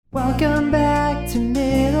Welcome back to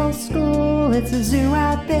middle school. It's a zoo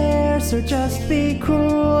out there, so just be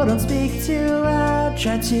cool. Don't speak too loud,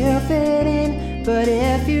 try to fit in. But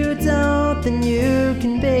if you don't, then you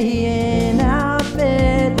can be an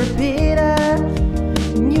outfit repeater.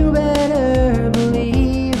 You better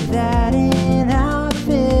believe that an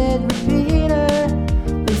outfit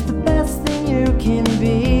repeater is the best thing you can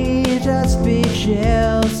be. Just be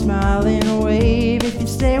chill, smile and wave. If you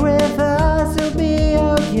stay with us, you'll be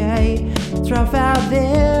okay. It's rough out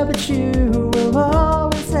there, but you will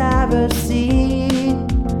always have a seat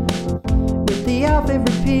with the outfit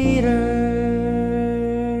repeaters.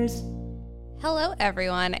 Hello,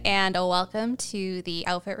 everyone, and welcome to the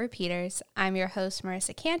Outfit Repeaters. I'm your host,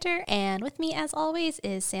 Marisa Cantor, and with me, as always,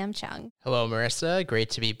 is Sam Chung. Hello, Marissa. Great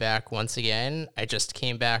to be back once again. I just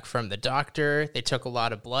came back from the doctor. They took a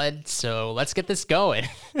lot of blood, so let's get this going.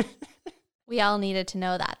 We all needed to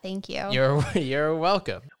know that. Thank you. You're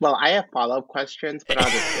welcome. Well, I have follow-up questions, but I'll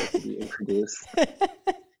just wait to be introduced.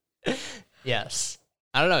 Yes.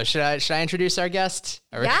 I don't know. Should I introduce our guest?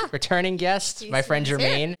 Our returning guest, my friend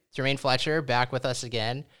Jermaine. Jermaine Fletcher, back with us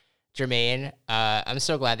again. Jermaine, I'm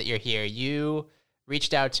so glad that you're here. You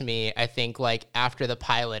reached out to me, I think, like after the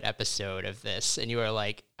pilot episode of this, and you were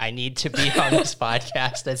like, I need to be on this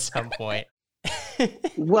podcast at some point.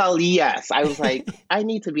 Well, yes. I was like, I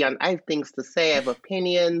need to be on. I have things to say. I have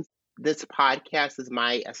opinions. This podcast is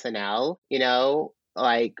my SNL,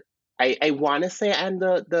 like I want to say I'm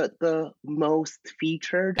the most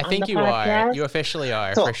featured. I think you podcast. Are. You officially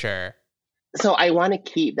are, So- for sure. So I want to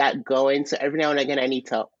keep that going. So every now and again, I need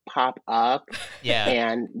to pop up. Yeah.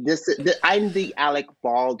 And I'm the Alec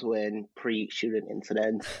Baldwin pre-shooting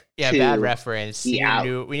incident. Yeah, to bad reference. be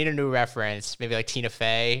out. We need a new reference. Maybe like Tina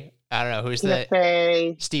Fey. I don't know. Who's Tina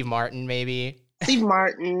Fey, Steve Martin, maybe. Steve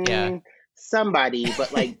Martin, Yeah. somebody.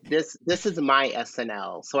 But like this is my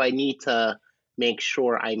SNL. So I need to make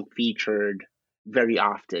sure I'm featured very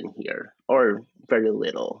often here, or very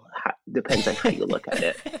little. Depends on how you look at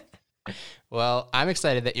it. Well, I'm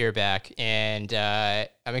excited that you're back, and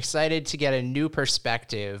I'm excited to get a new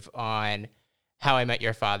perspective on How I Met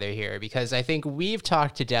Your Father here, because I think we've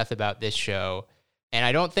talked to death about this show, and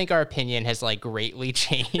I don't think our opinion has like greatly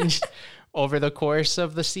changed over the course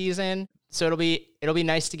of the season. So it'll be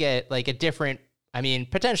nice to get like a different. I mean,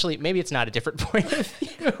 potentially, maybe it's not a different point of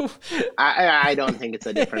view. I don't think it's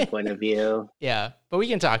a different point of view. Yeah, but we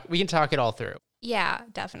can talk it all through. Yeah,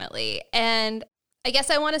 definitely. And I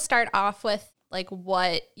guess I want to start off with like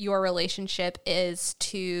what your relationship is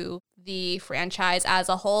to the franchise as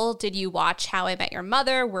a whole. Did you watch How I Met Your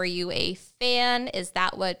Mother? Were you a fan? Is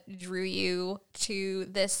that what drew you to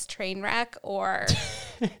this train wreck, or?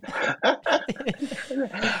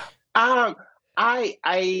 I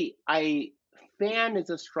fan is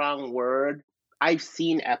a strong word. I've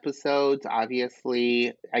seen episodes,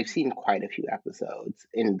 obviously. I've seen quite a few episodes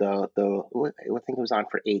in I think it was on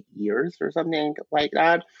for 8 years or something like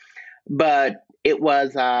that. But it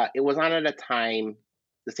was on at a time,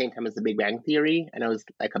 the same time as The Big Bang Theory. And it was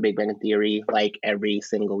like a Big Bang Theory, like every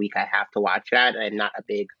single week I have to watch that. And I'm not a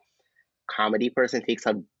big comedy person. It takes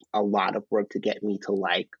a lot of work to get me to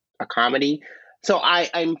like a comedy. So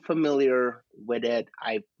I'm familiar with it.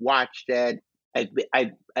 I've watched it.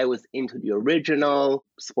 I was into the original.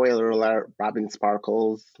 Spoiler alert, Robin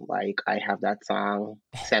Sparkles. Like, I have that song.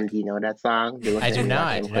 Sam, do you know that song? I do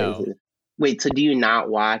not, no. Wait, so do you not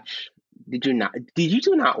watch? Did you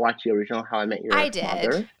not watch the original How I Met Your I did.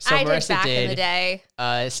 Mother? So I Marissa did back in the day.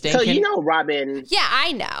 So you know Robin. Yeah,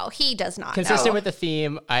 I know. He does not Consistent know. with the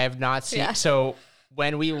theme, I have not seen. Yeah. So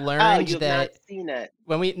when we learned you've that not seen it.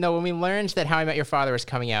 when we learned that How I Met Your Father was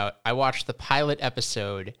coming out, I watched the pilot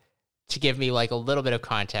episode to give me like a little bit of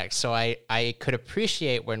context, so I could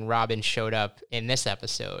appreciate when Robin showed up in this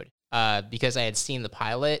episode, because I had seen the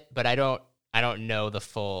pilot, but I don't know the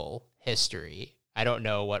full history. I don't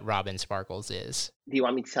know what Robin Sparkles is. Do you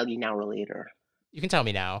want me to tell you now or later? You can tell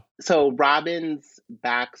me now. So Robin's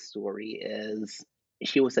backstory is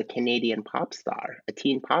she was a Canadian pop star, a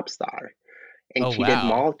teen pop star. And Oh, she did wow.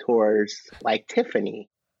 mall tours like Tiffany.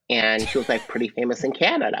 And she was like pretty famous in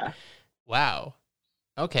Canada. Wow.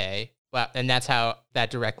 Okay. Wow. And that's how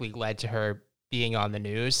that directly led to her being on the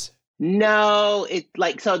news. No, it's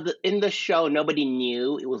like, in the show, nobody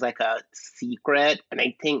knew. It was like a secret. And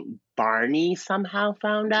I think Barney somehow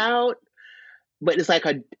found out. But it's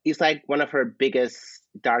like one of her biggest,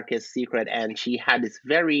 darkest secret. And she had this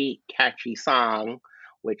very catchy song,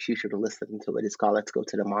 which you should listen to it. It's called Let's Go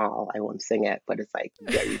to the Mall. I won't sing it, but it's like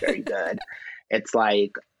very, very good. It's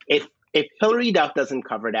like, if Hilary Duff doesn't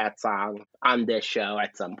cover that song on this show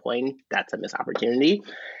at some point, that's a missed opportunity.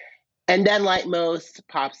 And then, like most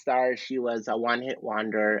pop stars, she was a one-hit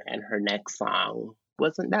wonder, and her next song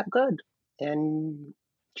wasn't that good, and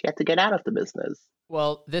she had to get out of the business.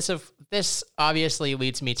 Well, this obviously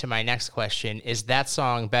leads me to my next question. Is that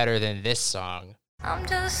song better than this song? I'm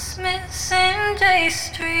just missing J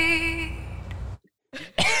Street.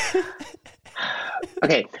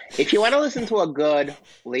 Okay, if you want to listen to a good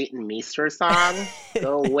Leighton Meester song,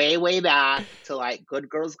 go way, way back to like Good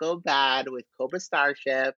Girls Go Bad with Cobra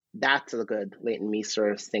Starship. That's a good Leighton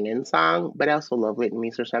Meester singing song, but I also love Leighton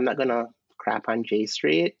Meester, so I'm not going to crap on J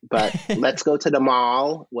Street, but Let's Go to the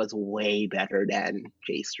Mall was way better than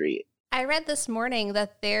J Street. I read this morning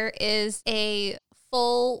that there is a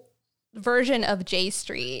full version of J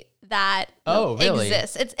Street that really?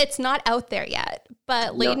 exists. It's not out there yet,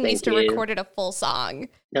 but Leighton Meester recorded a full song.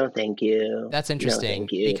 No, thank you. That's interesting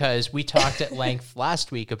because we talked at length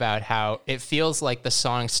last week about how it feels like the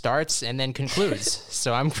song starts and then concludes.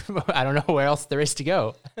 So I don't know where else there is to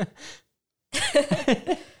go.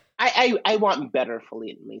 I want better for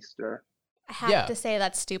Leighton Meester. I have to say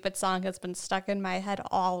that stupid song has been stuck in my head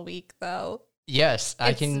all week, though. Yes,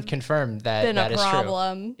 I can confirm that that is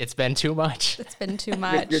true. It's been too much. It's been too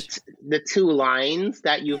much. The two lines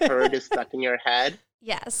that you've heard is stuck in your head.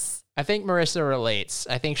 Yes. I think Marissa relates.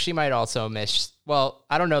 I think she might also miss, well,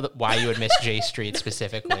 I don't know why you would miss J Street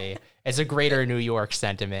specifically. It's a greater New York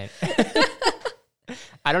sentiment.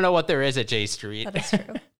 I don't know what there is at J Street. That is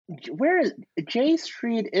true. Where is J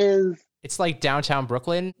Street is? It's like downtown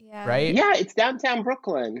Brooklyn, right? Yeah, it's downtown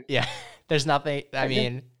Brooklyn. Yeah. There's nothing, I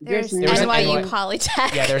mean... There's NYU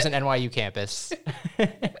Polytech. Yeah, there's an NYU campus.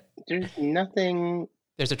 There's nothing...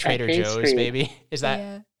 There's a Trader Joe's, maybe. Is that...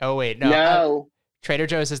 Yeah. Oh, wait, no. No. Trader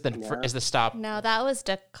Joe's is the stop. No, that was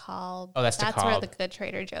DeKalb. Oh, that's DeKalb. That's where the good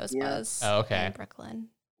Trader Joe's was. Oh, okay. In Brooklyn.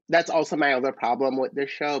 That's also my other problem with this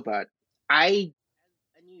show, but I...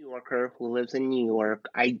 New Yorker who lives in New York,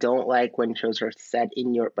 I don't like when shows are set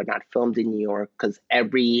in New York but not filmed in New York, because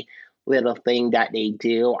every little thing that they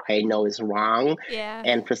do I know is wrong. Yeah.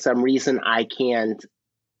 And for some reason I can't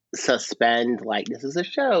suspend, like, this is a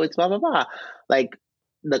show, it's blah blah blah. Like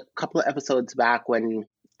the couple of episodes back when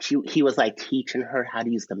he was like teaching her how to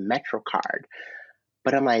use the Metro card.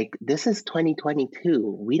 But I'm like, this is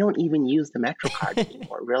 2022. We don't even use the Metro card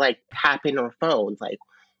anymore. We're like tapping our phones. Like,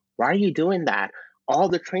 why are you doing that? All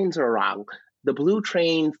the trains are wrong. The blue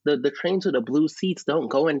trains, the trains with the blue seats don't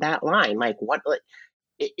go in that line. Like, what? Like,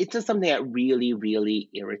 it's just something that really, really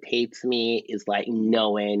irritates me, is like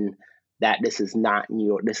knowing that this is not New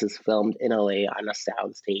York. This is filmed in LA on a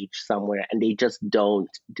soundstage somewhere, and they just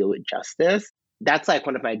don't do it justice. That's like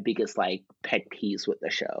one of my biggest like pet peeves with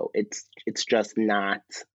the show. It's just not,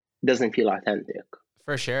 doesn't feel authentic.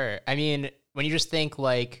 For sure. I mean, when you just think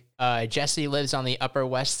like Jesse lives on the Upper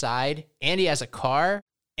West Side, Andy has a car,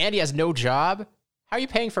 Andy has no job. How are you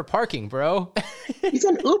paying for parking, bro? He's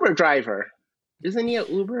an Uber driver. Isn't he an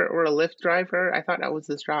Uber or a Lyft driver? I thought that was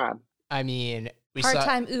his job. I mean,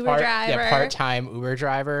 part-time Uber driver. Yeah, part-time Uber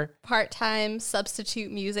driver. Part-time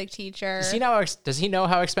substitute music teacher. Does he know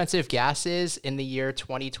how expensive gas is in the year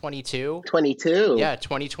 2022? 22. Yeah,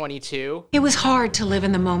 2022. It was hard to live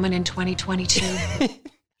in the moment in 2022.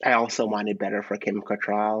 I also wanted better for Kim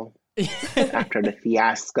Cattrall after the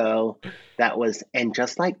fiasco that was, and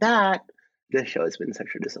just like that, this show has been such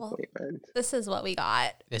a disappointment. Well, this is what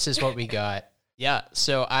we got. Yeah,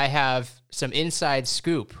 so I have some inside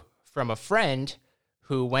scoop from a friend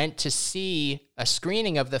who went to see a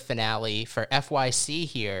screening of the finale for FYC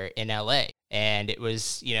here in LA. And it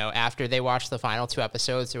was, after they watched the final 2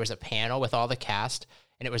 episodes, there was a panel with all the cast,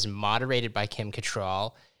 and it was moderated by Kim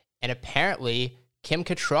Cattrall. And apparently, Kim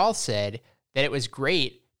Cattrall said that it was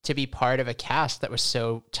great to be part of a cast that was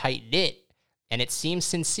so tight-knit. And it seems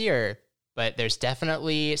sincere, but there's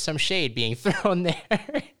definitely some shade being thrown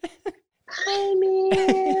there. I mean,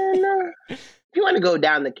 if you want to go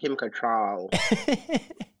down the Kim Cattrall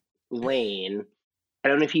lane, I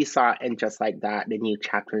don't know if you saw in Just Like That, the new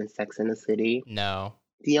chapter in Sex and the City. No.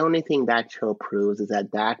 The only thing that show proves is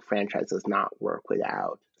that franchise does not work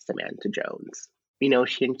without Samantha Jones.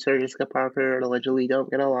 She and Sarah Jessica Parker allegedly don't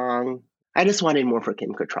get along. I just wanted more for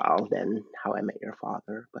Kim Cattrall than How I Met Your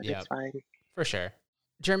Father, but It's fine. For sure.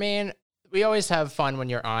 Jermaine, we always have fun when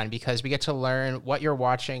you're on because we get to learn what you're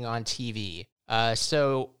watching on TV.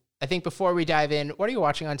 So I think before we dive in, what are you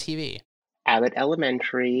watching on TV? Abbott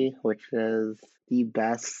Elementary, which is the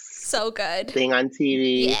best so good thing on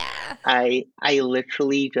TV. Yeah. I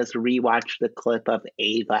literally just rewatched the clip of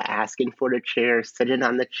Ava asking for the chair, sitting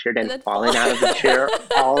on the chair, then falling out of the chair.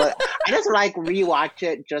 I just rewatch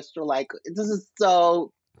it just to this is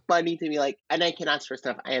so funny to me. Like, and I cannot stress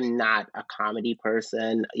enough, I am not a comedy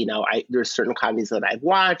person. You know, there's certain comedies that I've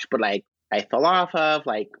watched, but like I fell off of,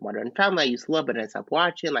 like Modern Family. I used to love, but I stopped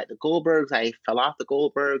watching. Like the Goldbergs, I fell off the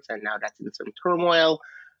Goldbergs, and now that's in some turmoil.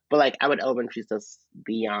 But like Abbott Elementary is just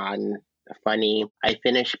beyond funny. I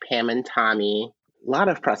finished Pam and Tommy. A lot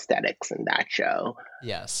of prosthetics in that show.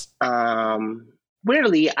 Yes.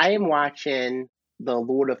 Weirdly, I am watching the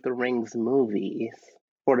Lord of the Rings movies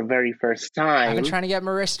for the very first time. I've been trying to get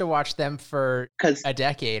Marissa to watch them for a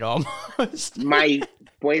decade almost. My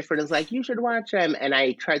boyfriend is like, you should watch them. And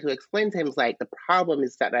I tried to explain to him, like, the problem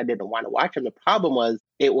is that I didn't want to watch them. The problem was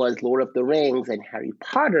it was Lord of the Rings and Harry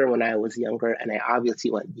Potter when I was younger. And I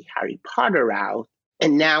obviously went the Harry Potter route.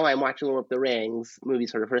 And now I'm watching Lord of the Rings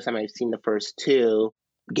movies for the first time. I've seen the first two.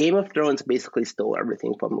 Game of Thrones basically stole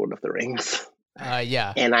everything from Lord of the Rings.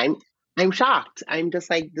 Yeah. And I'm shocked. I'm just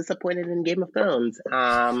like disappointed in Game of Thrones.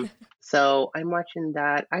 So I'm watching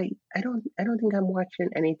that. I don't think I'm watching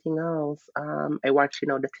anything else. I watched,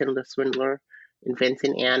 the Tinder Swindler,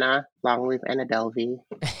 Inventing Anna, Long Live Anna Delvey,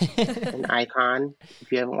 an icon.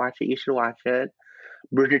 If you haven't watched it, you should watch it.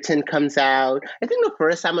 Bridgerton comes out. I think the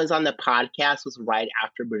first time I was on the podcast was right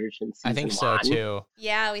after Bridgerton season 1. I think so too.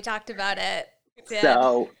 Yeah, we talked about it.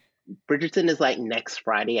 So Bridgerton is like next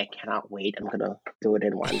Friday. I cannot wait. I'm gonna do it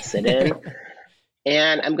in one sit-in.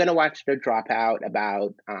 And I'm gonna watch The Dropout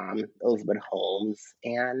about Elizabeth Holmes.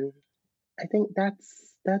 And I think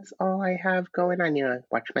that's all I have going on. I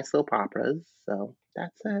watch my soap operas. So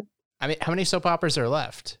that's it. I mean, how many soap operas are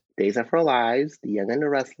left? Days of Our Lives, The Young and the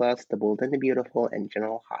Restless, The Bold and the Beautiful, and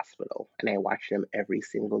General Hospital. And I watch them every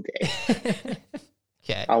single day.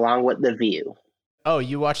 Okay. Along with The View. Oh,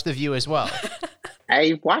 you watch The View as well?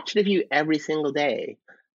 I watch The View every single day.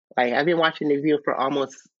 Like, I've been watching The View for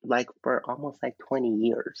almost 20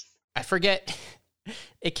 years. I forget.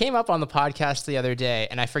 It came up on the podcast the other day,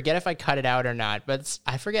 and I forget if I cut it out or not, but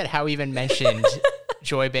I forget how we even mentioned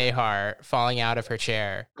Joy Behar falling out of her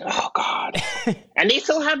chair. Oh, God. And they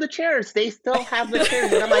still have the chairs. They still have the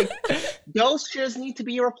chairs. And I'm like, those chairs need to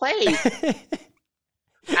be replaced.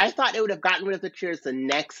 I thought they would have gotten rid of the chairs the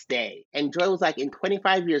next day. And Joy was like, in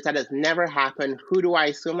 25 years, that has never happened. Who do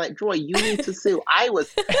I sue? I'm like, Joy, you need to sue. I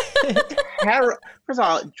was terrible. First of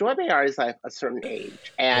all, Joy Behar is like a certain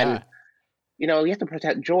age. And, you have to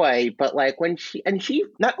protect Joy. But like when she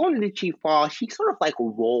not only did she fall, she sort of like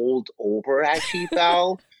rolled over as she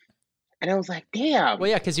fell. And I was like, damn.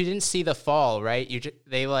 Well, yeah, because you didn't see the fall, right?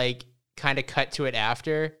 They like kind of cut to it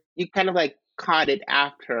after. You kind of like caught it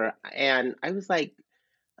after. And I was like,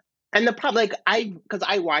 and the problem, like, because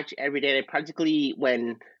I watch every day, and practically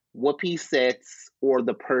when Whoopi sits or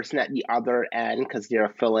the person at the other end, because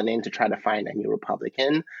they're filling in to try to find a new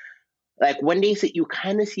Republican, like when they sit, you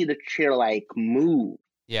kind of see the chair like move.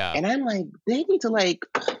 Yeah. And I'm like, they need to like,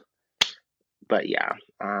 but yeah,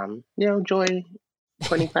 Joy,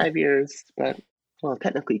 25 years, but well,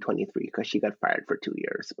 technically 23 because she got fired for 2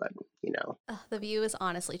 years, but The View is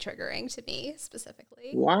honestly triggering to me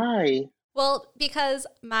specifically. Why? Well, because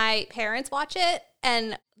my parents watch it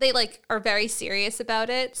and they like are very serious about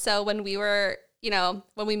it. So when we were,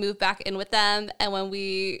 when we moved back in with them and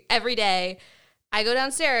every day I go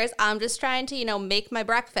downstairs, I'm just trying to, make my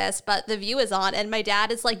breakfast, but The View is on and my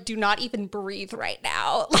dad is like, do not even breathe right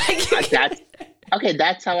now. Okay,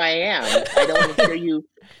 that's how I am. I don't want to hear you.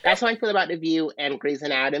 That's how I feel about The View and Grey's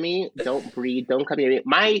Anatomy. Don't breathe. Don't come near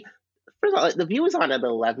me. First of all, The View is on at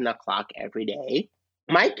 11 o'clock every day.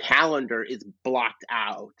 My calendar is blocked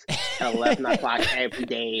out at 11 o'clock every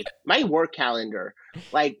day. My work calendar.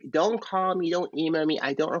 Like, don't call me, don't email me.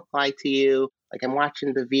 I don't reply to you. Like, I'm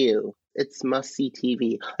watching The View. It's must-see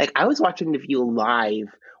TV. Like, I was watching The View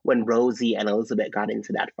live when Rosie and Elizabeth got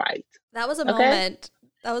into that fight. That was a moment.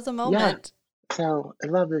 That was a moment. Yeah. So, I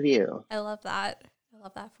love The View. I love that. I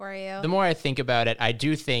love that for you. The more I think about it, I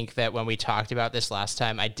do think that when we talked about this last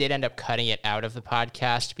time, I did end up cutting it out of the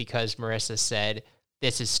podcast because Marissa said,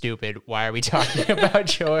 this is stupid. Why are we talking about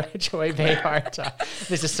Joy Behar?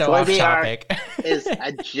 This is so Joy off Behar topic. Is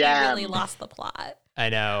a gem. You really lost the plot. I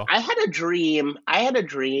know. I had a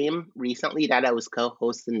dream recently that I was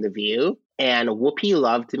co-hosting The View, and Whoopi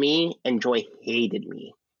loved me, and Joy hated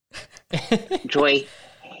me. Joy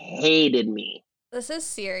hated me. This is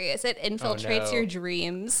serious. It infiltrates your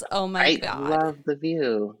dreams. Oh my God. I love The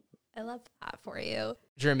View. I love that for you.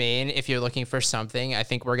 Jermaine, if you're looking for something, I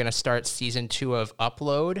think we're going to start season 2 of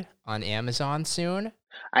Upload on Amazon soon.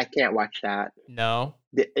 I can't watch that. No?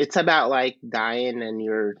 It's about like dying and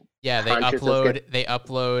your Yeah, they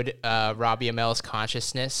upload Robbie Amel's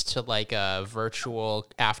consciousness to like a virtual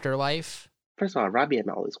afterlife. First of all, Robbie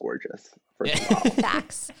Amell is gorgeous. First of all.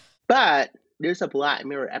 Facts. But There's a Black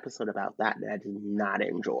Mirror episode about that I did not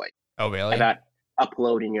enjoy. Oh, really? About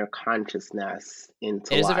uploading your consciousness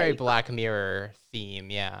into It is a like, very Black Mirror theme,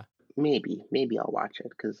 yeah. maybe I'll watch it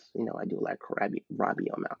because I do like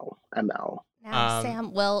Robbie ML. Now,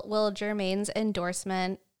 Sam, will Jermaine's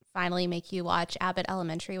endorsement finally make you watch Abbott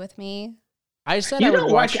Elementary with me? I said You I would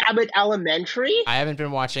don't watch Abbott Elementary? I haven't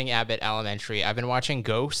been watching Abbott Elementary. I've been watching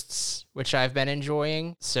Ghosts, which I've been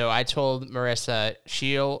enjoying. So I told Marissa,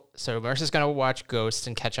 Marissa's going to watch Ghosts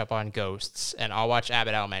and catch up on Ghosts, and I'll watch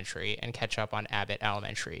Abbott Elementary and catch up on Abbott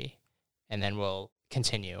Elementary, and then we'll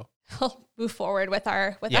continue. We'll move forward with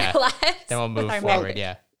our lives. Then we'll move forward,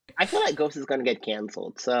 yeah. I feel like Ghost is going to get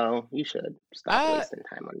canceled, so you should stop wasting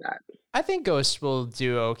time on that. I think Ghost will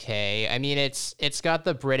do okay. I mean, it's got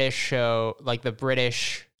the British show, like the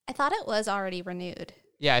British. I thought it was already renewed.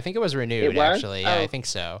 Yeah, I think it was renewed, It was? actually. Yeah, Oh. I think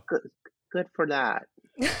so. Good for that.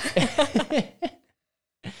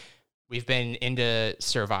 We've been into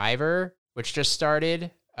Survivor, which just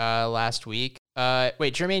started last week.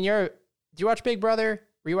 Wait, Jermaine, do you watch Big Brother?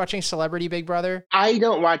 Were you watching Celebrity Big Brother? I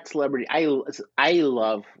don't watch Celebrity. I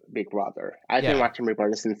love Big Brother. I've been watching Big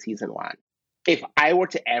Brother since season 1. If I were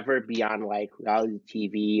to ever be on like reality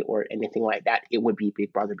TV or anything like that, it would be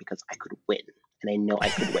Big Brother because I could win, and I know I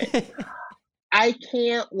could win. I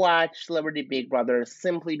can't watch Celebrity Big Brother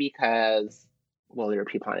simply because, well, there are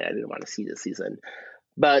people on it I didn't want to see this season,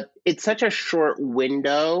 but it's such a short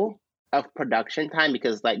window of production time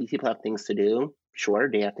because like these people have things to do. Sure,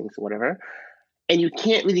 they have things, whatever. And you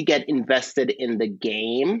can't really get invested in the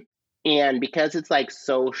game. And because it's like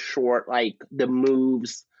so short, like the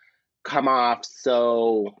moves come off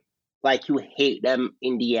so like you hate them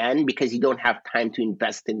in the end because you don't have time to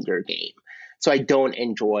invest in your game. So I don't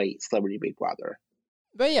enjoy Celebrity Big Brother.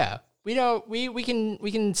 But yeah, we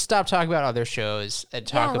can stop talking about other shows and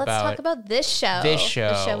talk let's about talk about this show. This show.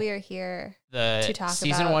 The show we are here to talk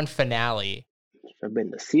season about. 1 finale. I've been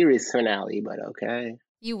the series finale, but okay.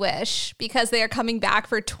 You wish, because they are coming back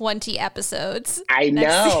for 20 episodes. I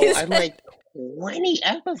next know. season. I'm like, 20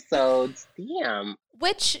 episodes? Damn.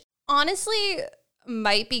 Which honestly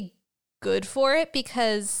might be good for it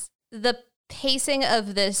because the pacing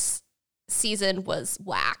of this season was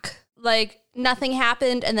whack. Like nothing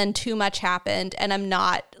happened and then too much happened, and I'm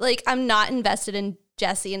not invested in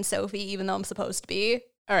Jesse and Sophie even though I'm supposed to be.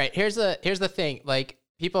 All right, here's the thing. Like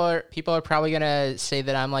people are probably going to say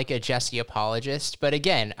that I'm like a Jesse apologist, but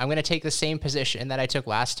again, I'm going to take the same position that I took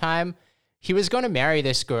last time. He was going to marry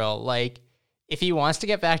this girl. Like if he wants to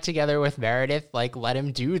get back together with Meredith, like let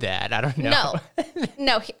him do that. I don't know.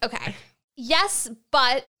 No, okay. Yes,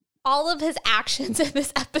 but all of his actions in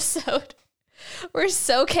this episode were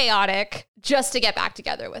so chaotic just to get back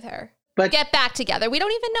together with her. But Get back together. We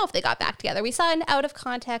don't even know if they got back together. We saw an out of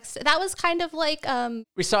context. That was kind of like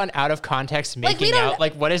we saw an out of context Like, we making don't- out.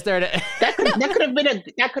 Like what is there to that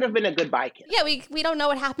could have been a goodbye kiss. yeah, we don't know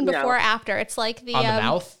what happened No. before or after. It's like the on the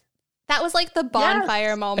mouth? That was like the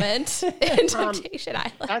bonfire moment in Temptation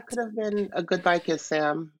Island. That could have been a goodbye kiss,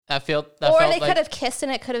 Sam. That Or felt they like, could have kissed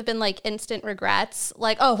and it could have been like instant regrets.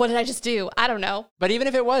 Like, oh, what did I just do? I don't know. But even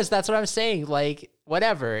if it was, that's what I'm saying. Like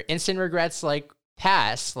whatever, instant regrets. Like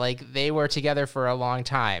pass. Like they were together for a long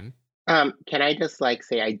time. Can I just like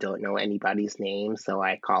say I don't know anybody's name, so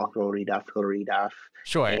I call Hilary Duff,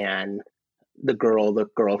 Sure. and the girl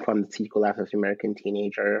from the sequel after the American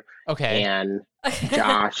Teenager, Okay. and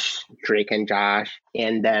Josh, Drake and Josh,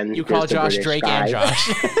 and then You call there's the Josh British Drake guy. and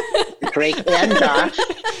Josh. Drake and Josh.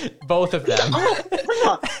 Both of them. Oh, first of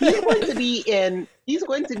all, he's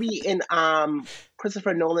going to be in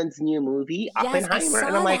Christopher Nolan's new movie, Yes, I Oppenheimer, saw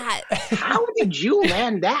and I'm like, that. how did you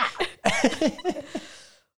land that?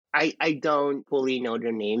 I don't fully know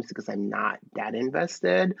their names because I'm not that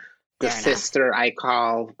invested. The Fair enough. sister I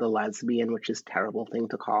call the lesbian, which is a terrible thing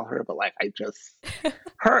to call her, but like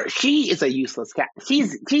she is a useless cat.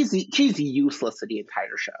 She's useless to the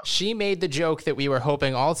entire show. She made the joke that we were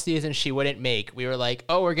hoping all season she wouldn't make. We were like,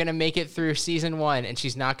 oh, we're going to make it through season 1 and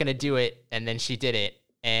she's not going to do it. And then she did it.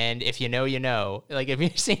 And if you know, you know. Like if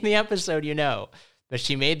you've seen the episode, you know. But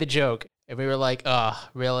she made the joke and we were like, oh,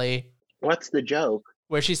 really? What's the joke?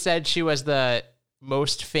 Where she said she was the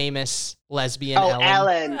most famous lesbian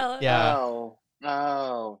Ellen. Yeah. Oh.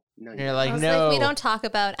 No. And you're like, I was no. like, we don't talk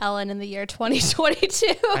about Ellen in the year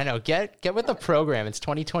 2022. I know. Get with the program. It's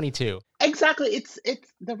 2022. Exactly. It's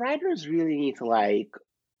the writers really need to like,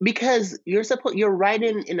 because you're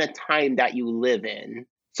writing in a time that you live in.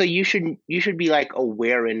 So you should be like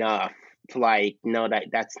aware enough to like know that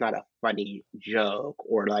that's not a funny joke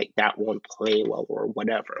or like that won't play well or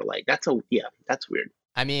whatever. Like that's weird.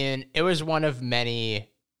 I mean, it was one of many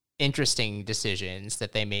interesting decisions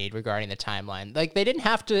that they made regarding the timeline. Like, they didn't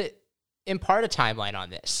have to impart a timeline on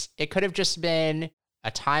this. It could have just been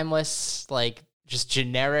a timeless, like, just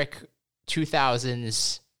generic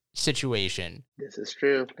 2000s situation. This is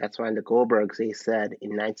true. That's why in the Goldbergs they said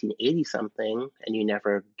in 1980 something, and you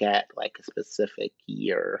never get like a specific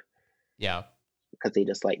year. Yeah. Because they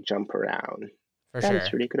just like jump around. For That sure. is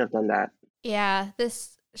true. They could have done that. Yeah,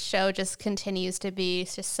 this show just continues to be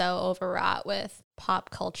just so overwrought with pop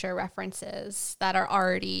culture references that are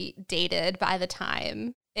already dated by the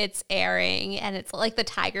time it's airing. And it's like the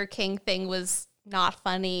Tiger King thing was not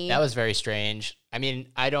funny. That was very strange. I mean,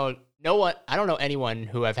 I don't know anyone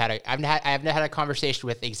who I've had a conversation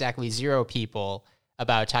with exactly 0 people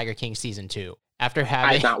about Tiger King season 2. After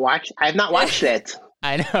having I've not watched it.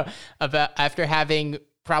 I know, after having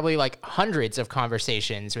probably like hundreds of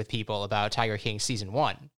conversations with people about Tiger King season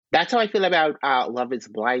 1. That's how I feel about Love is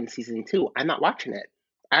Blind season 2. I'm not watching it.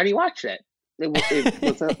 I already watched it. See,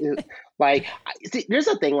 there's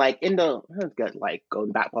a thing like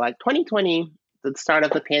going back, but like 2020, the start of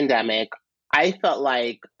the pandemic, I felt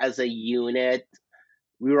like as a unit,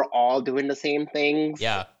 we were all doing the same things.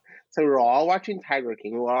 Yeah. So we were all watching Tiger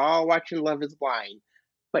King. We were all watching Love is Blind.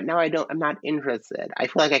 But now I'm not interested. I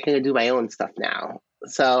feel like I can do my own stuff now.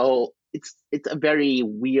 So it's a very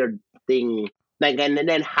weird thing. Like, and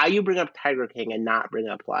then how you bring up Tiger King and not bring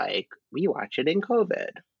up like, we watch it in COVID.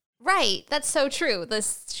 Right. That's so true.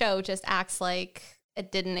 This show just acts like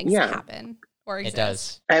it didn't happen or exist. It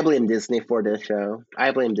does. I blame Disney for this show.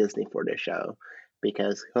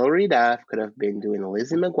 Because Hilary Duff could have been doing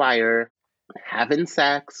Lizzie McGuire, having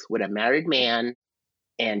sex with a married man,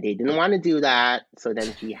 and they didn't want to do that. So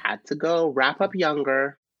then she had to go wrap up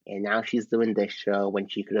younger, and now she's doing this show when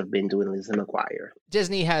she could have been doing Lizzie McGuire.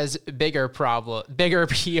 Disney has bigger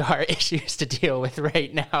PR issues to deal with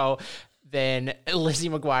right now than Lizzie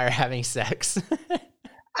McGuire having sex.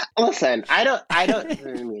 Listen, I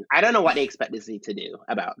don't know what they expect Disney to do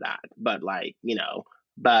about that, but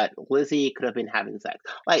but Lizzie could have been having sex.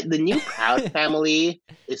 Like, the new Proud Family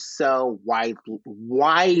is so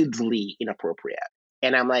widely inappropriate.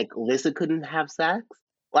 And I'm like, Lizzie couldn't have sex?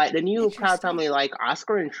 Like, the new Proud Family, like,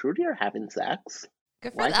 Oscar and Trudy are having sex.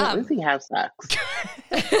 Good for Why them. can't Lizzie have sex?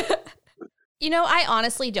 I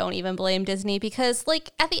honestly don't even blame Disney because, like,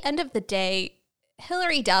 at the end of the day,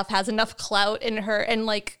 Hilary Duff has enough clout in her and,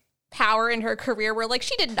 like, power in her career where, like,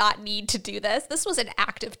 she did not need to do this. This was an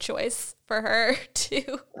active choice for her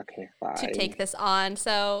to take this on.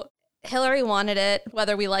 So Hilary wanted it,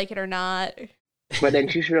 whether we like it or not. But then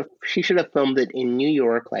she should have filmed it in New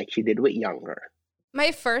York like she did with Younger.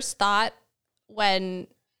 My first thought when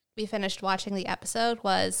we finished watching the episode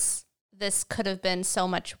was this could have been so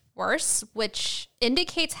much worse, which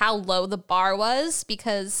indicates how low the bar was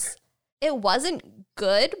because it wasn't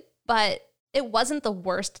good, but it wasn't the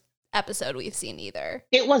worst episode we've seen either.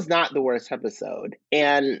 It was not the worst episode.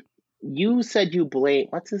 And you said you blame,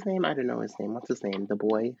 what's his name? I don't know his name. What's his name? The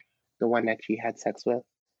boy? The one that she had sex with?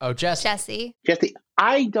 Oh, Jesse. Jesse.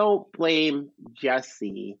 I don't blame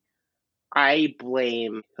Jesse. I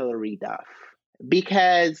blame Hilary Duff.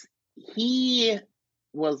 Because he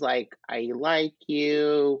was like, I like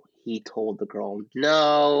you. He told the girl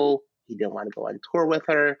no. He didn't want to go on tour with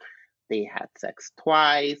her. They had sex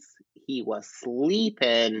twice. He was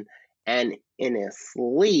sleeping. And in his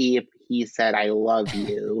sleep, he said, I love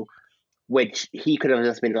you. Which he could have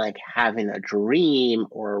just been like having a dream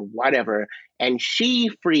or whatever. And she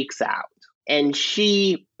freaks out and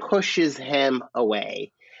she pushes him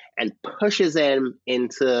away and pushes him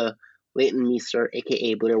into Leighton Meester,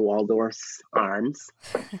 aka Blair Waldorf's arms.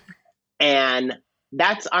 And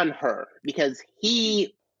that's on her because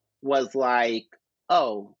he was like,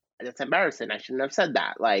 oh, that's embarrassing. I shouldn't have said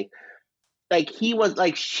that. Like he was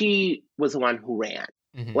like, she was the one who ran.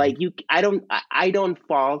 Mm-hmm. Like I don't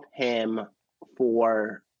fault him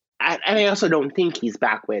for. I also don't think he's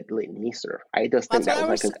back with Leighton Meester. I just think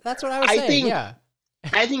that's what I was saying. Yeah,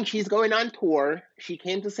 I think she's going on tour. She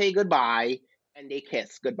came to say goodbye, and they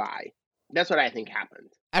kissed goodbye. That's what I think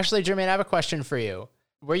happened. Actually, Jermaine, I have a question for you.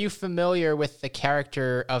 Were you familiar with the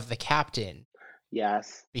character of the captain?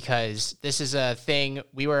 Yes. Because this is a thing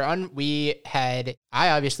I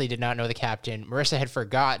obviously did not know the captain. Marissa had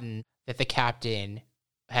forgotten that the captain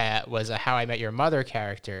was a How I Met Your Mother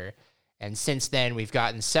character. And since then, we've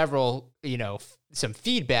gotten several, some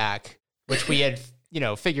feedback, which we had,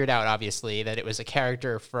 figured out, obviously, that it was a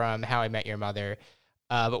character from How I Met Your Mother.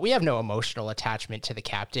 But we have no emotional attachment to the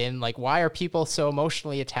captain. Like, why are people so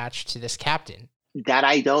emotionally attached to this captain? That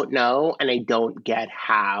I don't know, and I don't get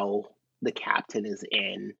how the captain is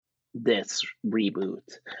in this reboot.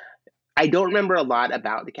 I don't remember a lot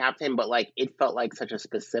about the captain, but like it felt like such a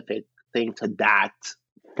specific thing to that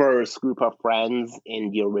first group of friends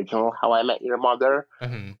in the original How I Met Your Mother.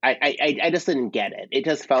 Mhm. I just didn't get it. It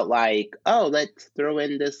just felt like, oh, let's throw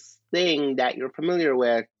in this thing that you're familiar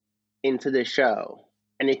with into the show.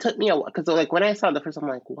 And it took me a while because like when I saw it the first time,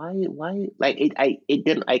 I'm like, why? Like it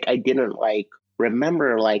didn't like I didn't like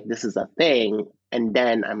remember like this is a thing. And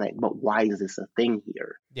then I'm like, but why is this a thing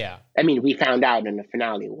here? Yeah. I mean, we found out in the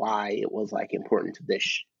finale why it was like important to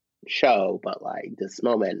this show, but like this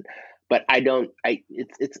moment. But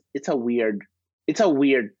it's a weird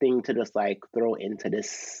thing to just like throw into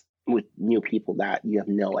this with new people that you have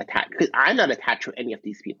no attach. Because I'm not attached to any of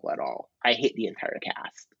these people at all. I hate the entire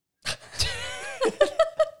cast.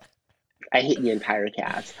 I hate the entire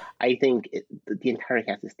cast. I think the entire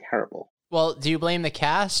cast is terrible. Well, do you blame the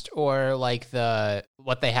cast or like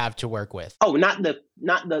what they have to work with? Oh, not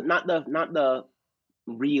the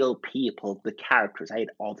real people, the characters. I hate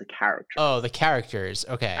all the characters. Oh, the characters.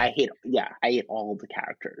 Okay. I hate all the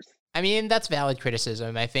characters. I mean, that's valid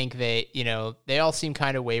criticism. I think that, they all seem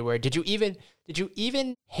kind of wayward. Did you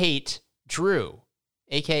even hate Drew,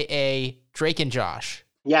 aka Drake and Josh?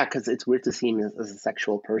 Yeah, because it's weird to see him as a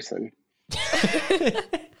sexual person.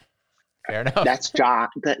 Fair enough. That's Josh.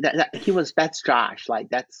 That's Josh. Like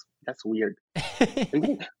that's weird. And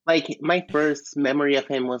then, like my first memory of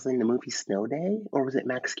him was in the movie Snow Day, or was it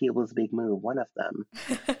Max Keeble's Big Move? One of them.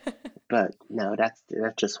 But no, that's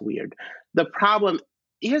just weird.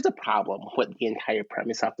 Here's the problem with the entire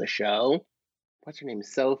premise of the show. What's her name?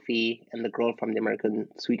 Sophie and the girl from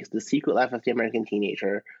The Secret Life of the American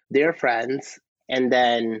Teenager. They're friends, and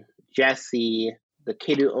then Jesse, the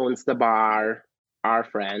kid who owns the bar, are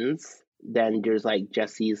friends. Then there's like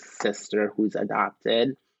Jesse's sister who's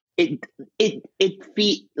adopted. It's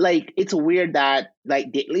weird that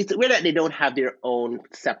they don't have their own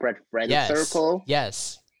separate friend circle.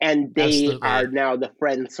 Yes. And they Absolutely. are now the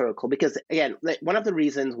friend circle because again, like, one of the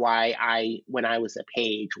reasons why when I was a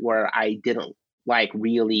page where I didn't like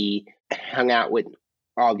really hung out with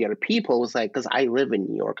all the other people was like, because I live in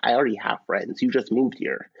New York, I already have friends. You just moved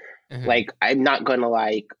here. Mm-hmm. Like, I'm not gonna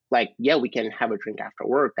like, yeah, we can have a drink after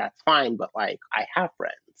work. That's fine. But like, I have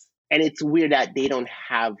friends. And it's weird that they don't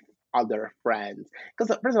have other friends.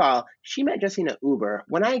 Because first of all, she met Jesse in an Uber.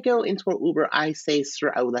 When I go into an Uber, I say,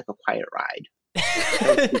 sir, I would like a quiet ride.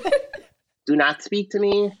 Do not speak to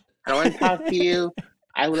me. I don't want to talk to you.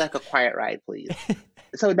 I would like a quiet ride, please.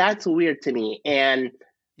 So that's weird to me. And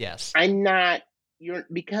yes,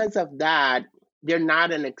 because of that, they're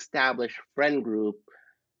not an established friend group.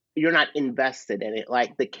 You're not invested in it.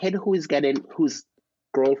 Like the kid whose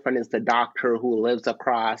girlfriend is the doctor who lives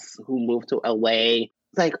across, who moved to LA.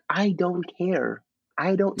 It's like, I don't care.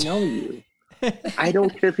 I don't know you. I don't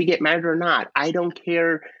care if you get married or not. I don't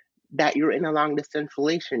care that you're in a long distance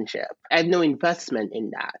relationship. I have no investment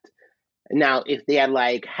in that. Now, if they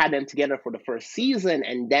had them together for the first season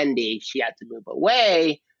and then she had to move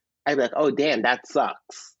away, I'd be like, oh, damn, that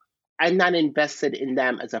sucks. I'm not invested in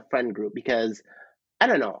them as a friend group because, I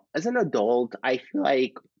don't know, as an adult, I feel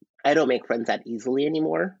like I don't make friends that easily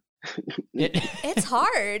anymore. It's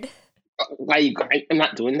hard. Like, I'm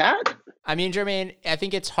not doing that. I mean, Jermaine, I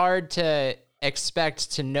think it's hard to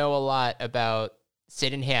expect to know a lot about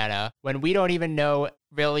Sid and Hannah when we don't even know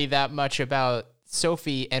really that much about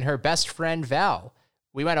Sophie and her best friend, Val.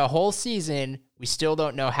 We went a whole season. We still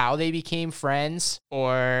don't know how they became friends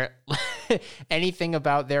or anything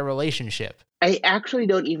about their relationship. I actually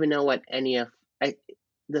don't even know what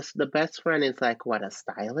the best friend is like, what, a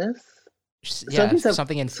stylist? Yeah,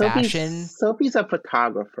 something in fashion. Sophie's a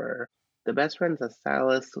photographer. The best friend's a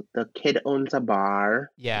stylist. The kid owns a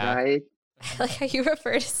bar. Yeah. Right? I like how you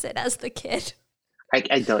refer to Sid as the kid.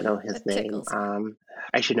 I don't know his name. Tickles.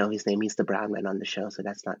 I should know his name. He's the brown man on the show, so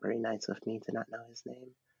that's not very nice of me to not know his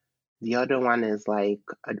name. The other one is like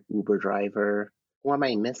an Uber driver. Who am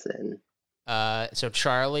I missing? So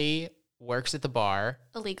Charlie works at the bar.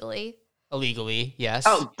 Illegally, yes.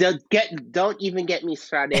 Oh, don't even get me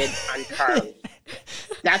started on Charlie.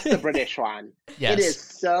 That's the British one. Yes. It is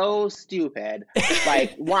so stupid.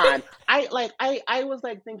 Like, one, I was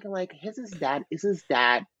like thinking like, is his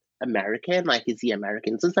dad American? Like, is he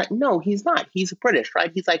American? So it's like, no, he's not. He's British,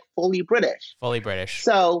 right? He's like fully British. Fully British.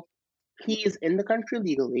 So he's in the country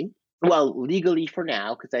legally. Well, legally for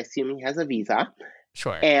now, because I assume he has a visa.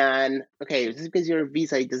 Sure. And okay, just because you're a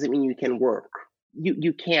visa, it doesn't mean you can work.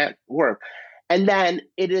 You can't work. And then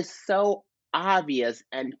it is so obvious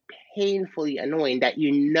and painfully annoying that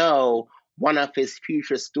one of his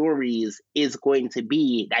future stories is going to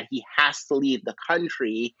be that he has to leave the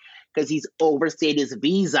country because he's overstayed his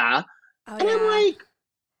visa. Oh, and yeah. I'm like,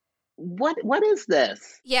 what is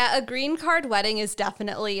this? Yeah, a green card wedding is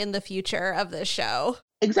definitely in the future of this show.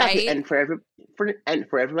 Exactly. Right? And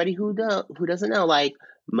for everybody who doesn't know, like,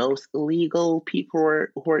 most illegal people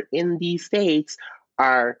who are in these states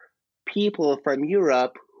are people from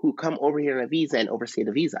Europe who come over here on a visa and overstay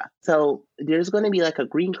the visa. So there's going to be like a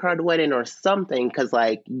green card wedding or something, because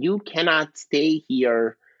like you cannot stay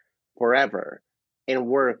here forever and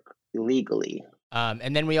work illegally.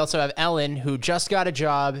 And then we also have Ellen, who just got a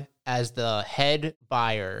job as the head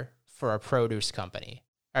buyer for a produce company.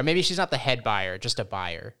 Or maybe she's not the head buyer, just a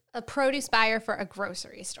buyer. A produce buyer for a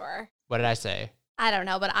grocery store. What did I say? I don't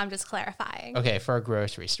know, but I'm just clarifying. Okay, for a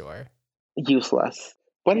grocery store. Useless.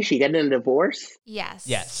 What is she getting a divorce? Yes.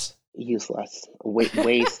 Yes. Useless.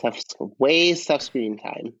 Waste of screen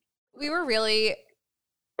time. We were really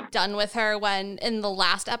done with her when in the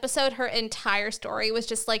last episode her entire story was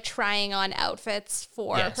just like trying on outfits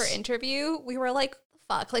for her interview. We were like,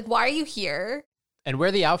 fuck, like why are you here? And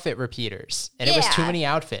we're the outfit repeaters. And it was too many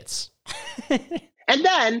outfits. And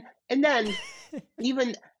then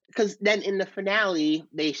even because then in the finale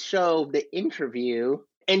they show the interview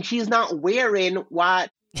and she's not wearing what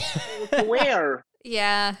to wear.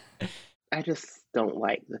 Yeah. I just don't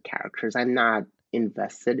like the characters. I'm not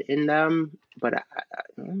invested in them, but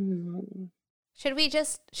Should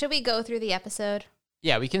we go through the episode?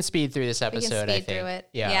 Yeah, we can speed through this episode, I think. Through it.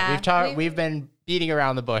 Yeah. We've been beating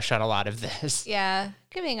around the bush on a lot of this. Yeah,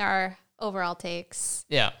 giving our overall takes.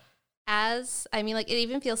 Yeah. It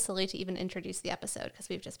even feels silly to even introduce the episode because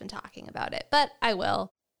we've just been talking about it, but I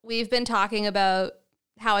will. We've been talking about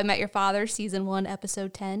How I Met Your Father, Season 1,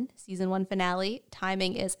 Episode 10, Season 1 finale,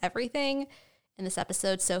 Timing is Everything. In this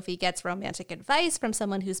episode, Sophie gets romantic advice from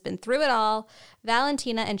someone who's been through it all.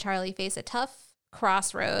 Valentina and Charlie face a tough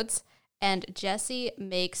crossroads, and Jesse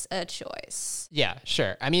makes a choice. Yeah,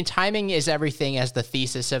 sure. I mean, timing is everything as the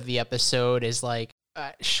thesis of the episode is like,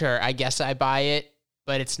 sure, I guess I buy it,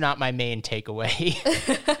 but it's not my main takeaway.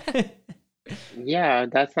 Yeah,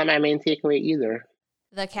 that's not my main takeaway either.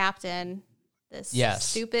 The captain, this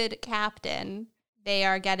stupid captain, they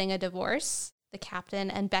are getting a divorce. The captain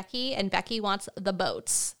and Becky wants the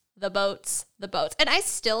boats. And I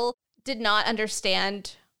still did not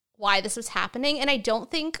understand why this was happening. And I don't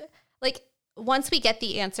think, like, once we get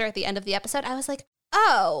the answer at the end of the episode, I was like,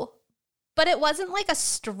 oh, but it wasn't like a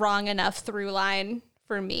strong enough through line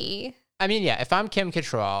for me. I mean, yeah, if I'm Kim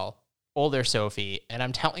Cattrall, older Sophie, and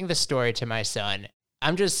I'm telling the story to my son,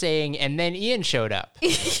 I'm just saying, and then Ian showed up.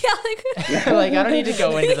 Like I don't need to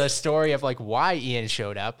go into the story of like why Ian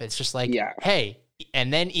showed up. It's just like, hey,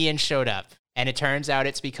 and then Ian showed up. And it turns out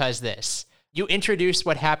it's because this. You introduce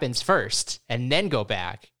what happens first and then go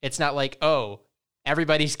back. It's not like, oh,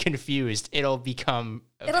 everybody's confused. It'll become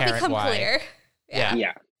why. Clear.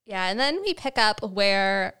 Yeah. And then we pick up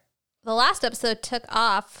where the last episode took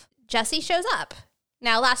off. Jesse shows up.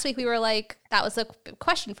 Now, last week we were like, that was a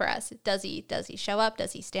question for us. Does he show up?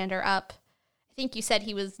 Does he stand her up? I think you said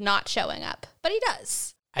he was not showing up, but he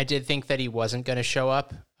does. I did think that he wasn't going to show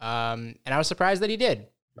up, and I was surprised that he did.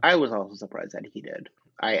 I was also surprised that he did.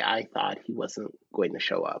 I thought he wasn't going to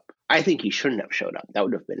show up. I think he shouldn't have showed up. That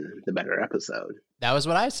would have been the better episode. That was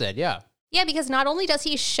what I said, yeah. Yeah, because not only does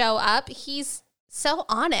he show up, he's so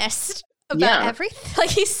honest about everything.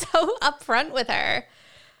 Like, he's so upfront with her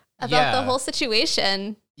about the whole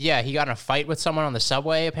situation. Yeah, he got in a fight with someone on the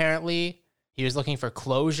subway, apparently. He was looking for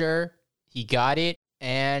closure. He got it,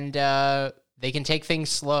 and they can take things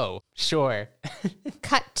slow. Sure.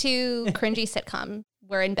 Cut to cringy sitcom.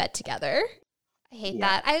 We're in bed together. I hate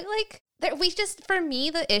that. For me,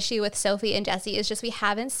 the issue with Sophie and Jesse is just we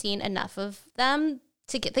haven't seen enough of them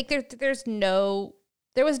to get, like, there was no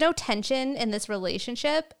tension in this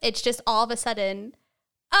relationship. It's just all of a sudden,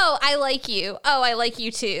 oh, I like you. Oh, I like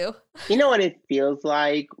you too. You know what it feels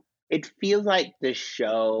like? It feels like the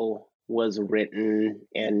show was written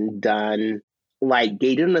and done. Like,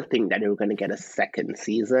 they didn't think that they were going to get a second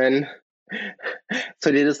season.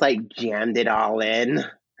 So they just, like, jammed it all in.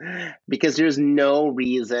 Because there's no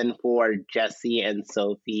reason for Jesse and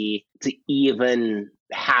Sophie to even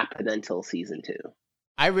happen until season 2.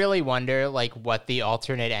 I really wonder, like, what the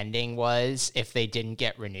alternate ending was if they didn't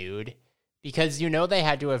get renewed. Because they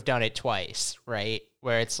had to have done it twice, right?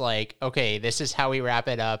 Where it's like, okay, this is how we wrap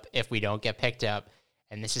it up if we don't get picked up.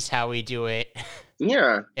 And this is how we do it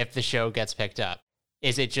if the show gets picked up.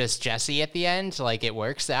 Is it just Jesse at the end? Like, it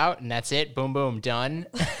works out and that's it? Boom, boom, done?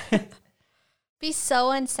 Be so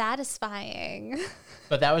unsatisfying.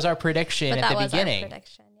 But that was our prediction at the beginning. Our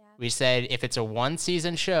prediction, yeah. We said if it's a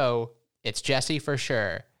 1-season show, it's Jesse for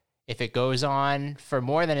sure. If it goes on for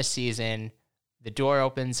more than a season, the door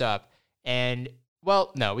opens up. And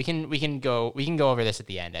Well, no, we can go over this at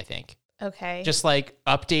the end, I think. Okay. Just like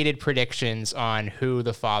updated predictions on who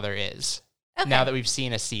the father is. Okay. Now that we've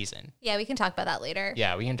seen a season. Yeah, we can talk about that later.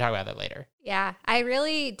 Yeah, we can talk about that later. Yeah, I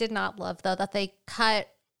really did not love though that they cut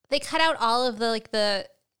out all of the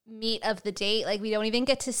meat of the date. Like we don't even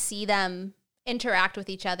get to see them interact with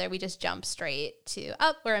each other. We just jump straight to,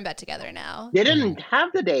 oh, we're in bed together now. They didn't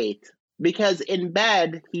have the date because in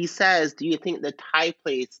bed he says, "Do you think the Thai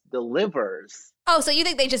place delivers?" Oh, so you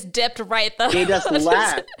think they just dipped right though? They just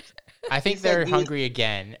left. I think they're hungry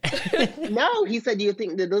again. No, he said, "Do you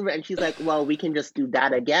think they deliver?" And she's like, "Well, we can just do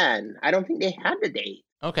that again." I don't think they had the date.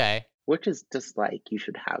 Okay. Which is just like, you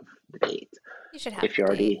should have the date. You should have if you're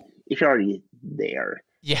already there.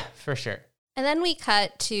 Yeah, for sure. And then we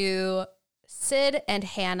cut to Sid and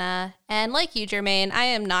Hannah. And like you, Jermaine, I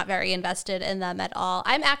am not very invested in them at all.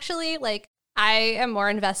 I'm actually I am more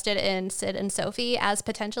invested in Sid and Sophie as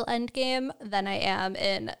potential endgame than I am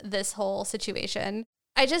in this whole situation.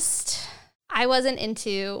 I wasn't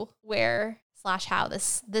into where/how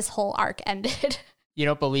this whole arc ended. You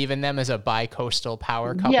don't believe in them as a bi-coastal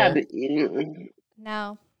power couple? Yeah, but,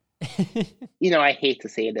 No. I hate to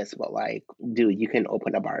say this, but dude, you can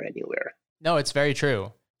open a bar anywhere. No, it's very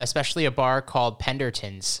true. Especially a bar called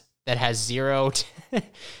Penderton's that has zero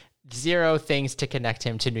things to connect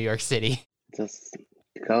him to New York City. Just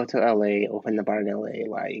go to LA, open the bar in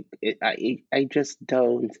LA. I just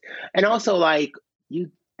don't. And also,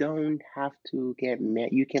 you don't have to get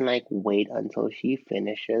married. You can wait until she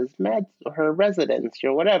finishes her residency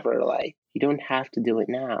or whatever. You don't have to do it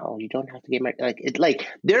now. You don't have to get married.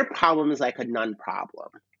 Their problem is a non-problem.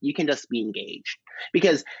 You can just be engaged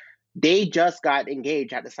because they just got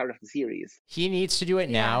engaged at the start of the series. He needs to do it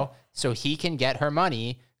now so he can get her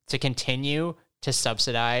money to continue to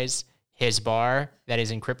subsidize his bar that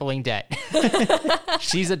is in crippling debt.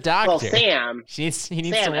 She's a doctor. Well, Sam. He needs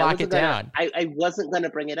to lock it down. I wasn't going to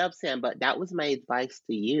bring it up, Sam, but that was my advice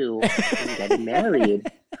to you in getting married.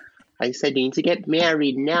 I said you need to get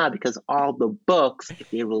married now because all the books, if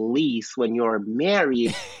they release when you're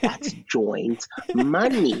married, that's joint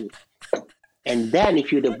money. And then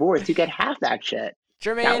if you're divorced, you get half that shit.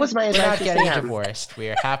 Jermaine, that was my we're not advice to getting Sam. divorced. We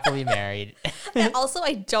are happily married. And also,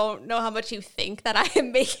 I don't know how much you think that I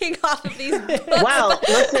am making off of these books. Well,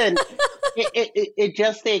 listen, it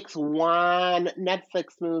just takes one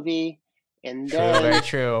Netflix movie, and then Very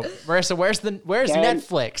true. Marissa, where's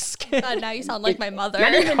Netflix? God, now you sound like my mother.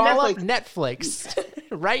 Not even Call up Netflix. Netflix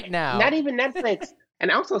right now. Not even Netflix. And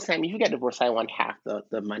also, Sam, if you get divorced, I want half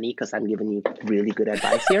the money because I'm giving you really good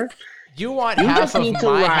advice here. You want You half just of need to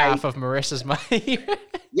my write- half of Marissa's money.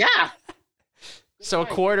 Yeah, So a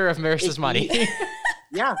quarter of Marissa's money.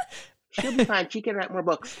 yeah. She'll be fine. She can write more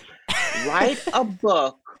books. Write a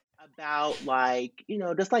book about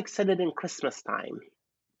just set it in Christmas time.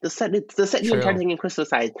 Set the True. entire thing in Christmas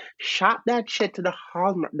time. Shop that shit to the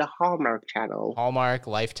Hallmark channel. Hallmark,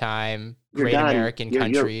 Lifetime, You're Great done. American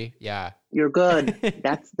You're- Country. Yeah. You're good.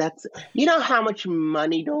 That's you know how much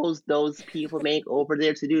money those people make over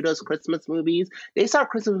there to do those Christmas movies? They start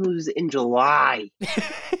Christmas movies in July.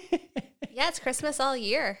 Yeah, it's Christmas all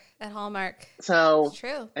year at Hallmark. So It's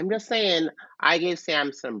true. I'm just saying, I gave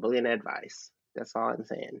Sam some brilliant advice. That's all I'm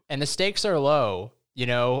saying. And the stakes are low.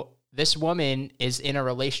 This woman is in a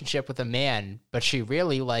relationship with a man, but she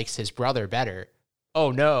really likes his brother better.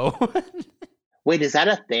 Oh no. Wait, is that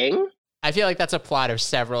a thing? I feel like that's a plot of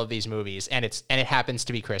several of these movies, and it happens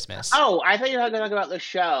to be Christmas. Oh, I thought you were talking about the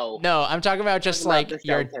show. No, I'm talking about just Talking about the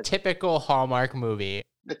your show. typical Hallmark movie.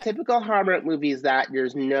 The typical Hallmark movie is that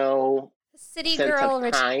there's no City sense girl.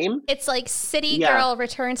 of time. It's like city Yeah. girl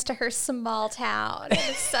returns to her small town.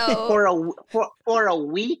 So for a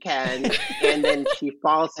weekend, and then she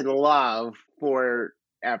falls in love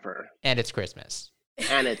forever, And it's Christmas.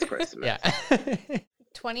 and it's Christmas. Yeah.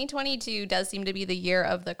 2022 does seem to be the year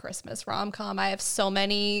of the Christmas rom-com. I have so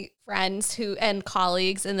many friends and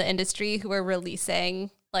colleagues in the industry who are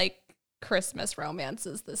releasing Christmas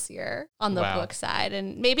romances this year on the Wow. book side.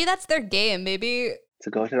 And maybe that's their game. Maybe, To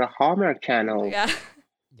go to the Hallmark Channel. yeah.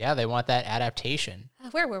 Yeah, they want that adaptation.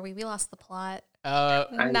 Where were we? We lost the plot.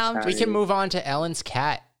 I'm Now sorry. We can move on to Ellen's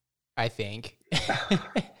cat, I think.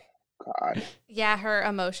 God. Yeah, her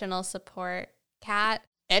emotional support cat.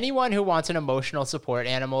 Anyone who wants an emotional support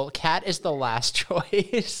animal, cat is the last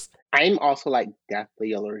choice. I'm also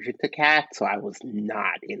deathly allergic to cats, so I was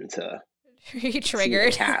not into seeing a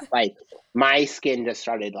Triggered. cat. My skin just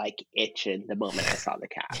started itching the moment I saw the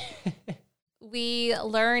cat. We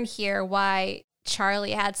learn here why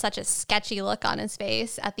Charlie had such a sketchy look on his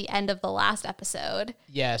face at the end of the last episode.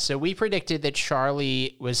 Yeah, so we predicted that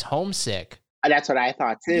Charlie was homesick That's what I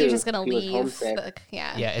thought too. He was just gonna He was leave. homesick.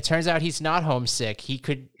 Yeah. Yeah, it turns out he's not homesick. He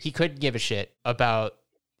could give a shit about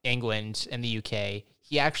England and the UK.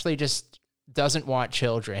 He actually just doesn't want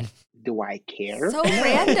children. Do I care? So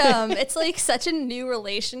random. It's like such a new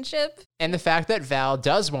relationship. And the fact that Val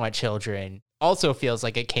does want children also feels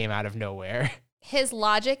like it came out of nowhere. His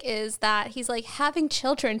logic is that he's like, having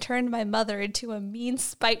children turned my mother into a mean,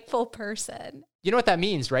 spiteful person. You know what that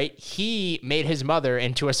means, right? He made his mother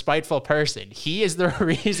into a spiteful person. He is the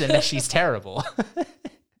reason that she's terrible.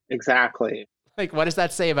 Exactly. Like, what does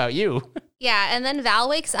that say about you? Yeah, and then Val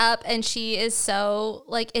wakes up and she is so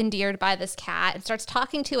like endeared by this cat and starts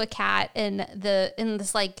talking to a cat in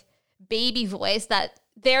this like baby voice that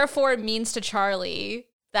therefore means to Charlie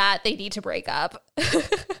that they need to break up.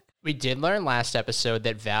 We did learn last episode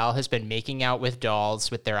that Val has been making out with dolls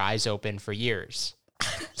with their eyes open for years.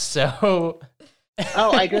 So...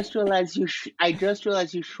 Oh, I just realized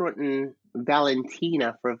you shortened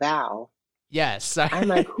Valentina for Val. Yes. I'm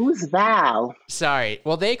like, who's Val? Sorry.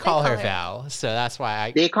 Well, they call her her. Val, so that's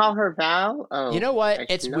why They call her Val? Oh, You know what? I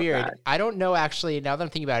It's should know weird. that. I don't know actually, now that I'm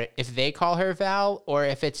thinking about it, if they call her Val or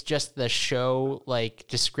if it's just the show like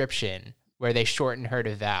description where they shorten her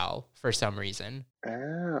to Val for some reason.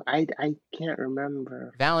 Oh, I can't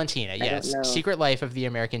remember. Valentina, don't yes. know. Secret Life of the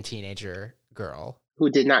American Teenager Girl. Who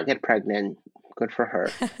did not get pregnant. Good for her.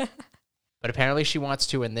 But apparently she wants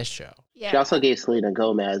to in this show. Yeah. She also gave Selena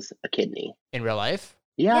Gomez a kidney. In real life?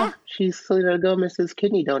 Yeah, she's Selena Gomez's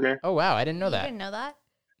kidney donor. Oh, wow. I didn't know You that. didn't know that?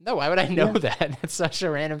 No, why would I know that? That's such a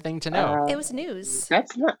random thing to know. It was news.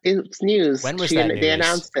 That's not, it's news. When was She- that They news?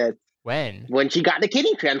 announced it When she got the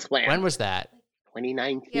kidney transplant. when was that?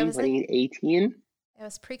 2019, Yeah, it was like- 2018? It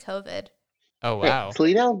was pre-COVID. Oh, wow. Yeah,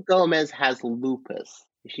 Selena Gomez has lupus.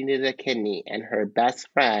 She needed a kidney, and her best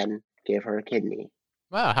friend gave her a kidney.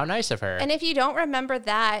 Wow, how nice of her. And if you don't remember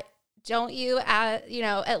that, don't you,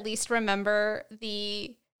 at least remember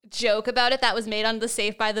the joke about it that was made on the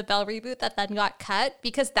Saved by the Bell reboot that then got cut?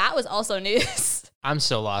 Because that was also news. I'm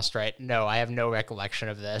so lost, right? No, I have no recollection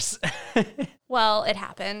of this. Well, it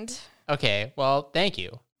happened. Okay, well, thank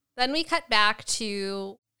you. Then we cut back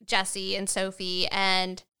to Jesse and Sophie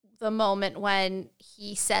and the moment when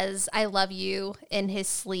he says, "I love you" in his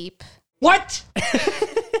sleep. What?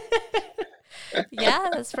 Yeah,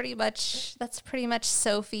 that's pretty much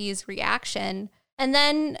Sophie's reaction. And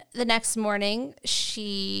then the next morning,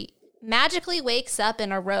 she magically wakes up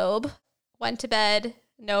in a robe, went to bed,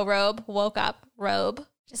 no robe, woke up, robe.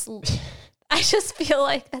 I just feel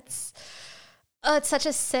like it's such a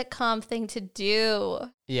sitcom thing to do.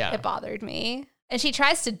 Yeah. It bothered me. And she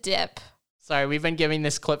tries to dip. Sorry, we've been giving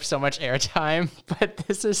this clip so much airtime, but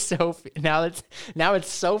this is Sophie. Now it's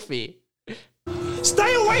Sophie.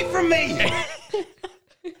 Stay away from me!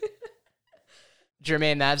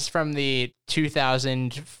 Jermaine, that's from the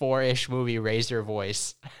 2004-ish movie Razor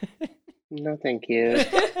Voice. No, thank you.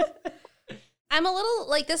 I'm a little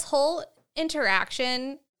like this whole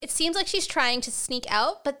interaction. It seems like she's trying to sneak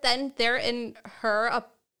out, but then they're in her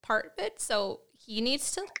apartment, so he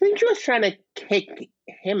needs to. I think she was trying to kick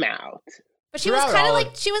him out. But she was Throughout kind of all like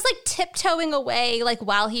of- she was like tiptoeing away, like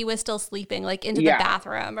while he was still sleeping, like into Yeah. the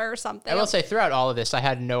bathroom or something. I will say, throughout all of this, I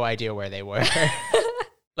had no idea where they were.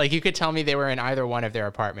 Like, you could tell me they were in either one of their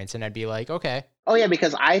apartments, and I'd be like, okay. Oh yeah,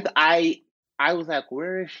 because I was like,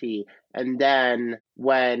 where is she? And then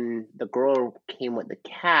when the girl came with the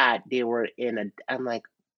cat, they were I'm like,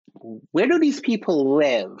 where do these people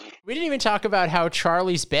live? We didn't even talk about how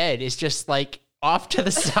Charlie's bed is just, like, off to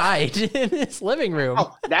the side in his living room.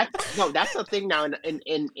 Oh, that's the thing now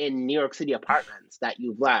in New York City apartments that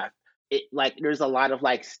you've left. It like there's a lot of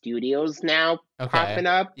like studios now popping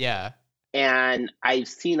up. Yeah. And I've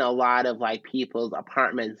seen a lot of like people's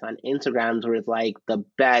apartments on Instagrams where it's like the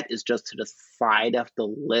bed is just to the side of the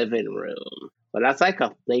living room. But that's like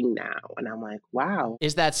a thing now. And I'm like, wow.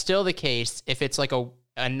 Is that still the case if it's like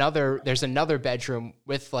there's another bedroom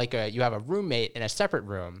with like you have a roommate in a separate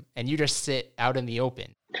room and you just sit out in the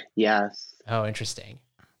open? Yes. Oh, interesting.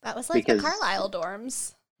 that was like because- the Carlisle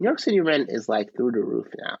dorms. New York City rent is like through the roof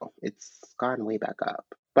now. It's gone way back up.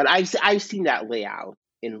 But I've seen that layout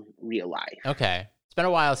in real life. Okay. It's been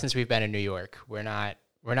a while since we've been in New York. We're not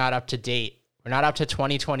up to date. We're not up to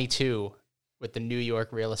 2022 with the New York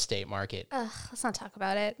real estate market. Ugh, let's not talk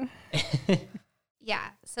about it. Yeah.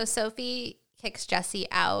 So Sophie kicks Jesse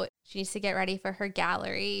out. She needs to get ready for her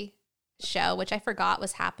gallery show, which I forgot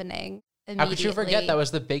was happening immediately. How could you forget that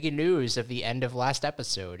was the big news of the end of last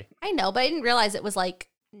episode? I know, but I didn't realize it was like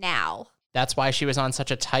now. That's why she was on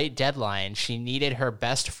such a tight deadline. She needed her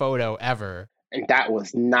best photo ever. And that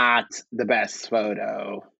was not the best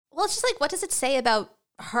photo. Well, it's just like, what does it say about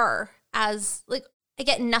her as like I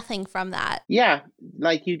get nothing from that. Yeah,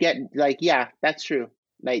 like you get like, yeah, that's true.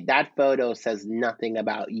 Like that photo says nothing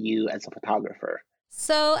about you as a photographer.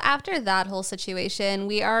 So after that whole situation,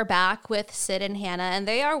 we are back with Sid and Hannah, and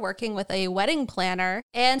they are working with a wedding planner.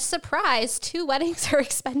 And surprise, 2 weddings are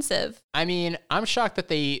expensive. I mean, I'm shocked that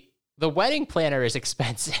the wedding planner is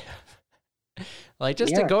expensive. Like,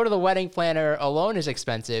 just to go to the wedding planner alone is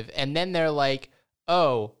expensive. And then they're like,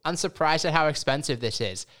 oh, I'm surprised at how expensive this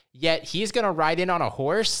is. Yet he's going to ride in on a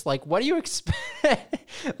horse? Like, what do you expect?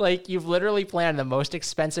 Like, you've literally planned the most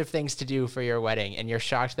expensive things to do for your wedding, and you're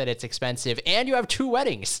shocked that it's expensive, and you have 2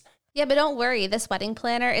 weddings. Yeah, but don't worry. This wedding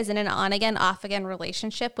planner is in an on-again, off-again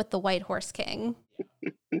relationship with the White Horse King.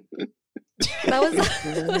 Was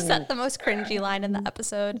that the most cringy line in the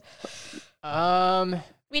episode?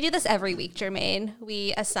 We do this every week, Jermaine.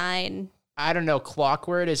 We assign... I don't know.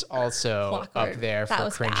 Clockwork is also up there for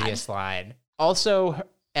cringiest line. Also,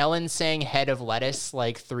 Ellen saying head of lettuce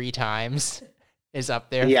like 3 times is up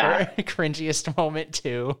there for cringiest moment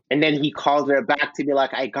too. And then he calls her back to be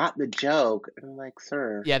like, I got the joke. And I'm like,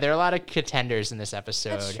 sir. Yeah, there are a lot of contenders in this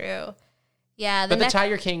episode. That's true. Yeah. But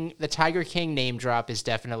the Tiger King name drop is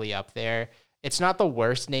definitely up there. It's not the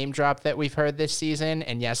worst name drop that we've heard this season,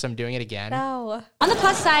 and yes, I'm doing it again. No. On the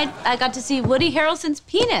plus side, I got to see Woody Harrelson's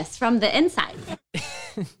penis from the inside.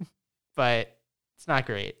 But it's not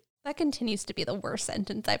great. That continues to be the worst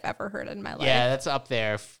sentence I've ever heard in my life. Yeah, that's up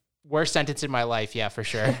there. Worst sentence in my life, yeah, for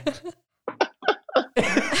sure.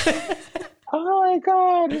 Oh my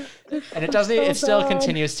God. And it still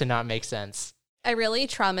continues to not make sense. I really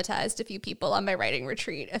traumatized a few people on my writing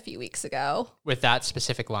retreat a few weeks ago. With that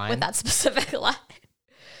specific line?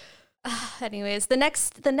 Anyways, the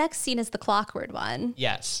next scene is the Clockwork one.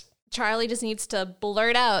 Yes. Charlie just needs to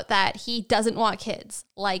blurt out that he doesn't want kids,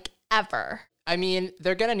 like, ever. I mean,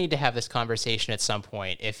 they're going to need to have this conversation at some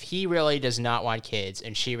point. If he really does not want kids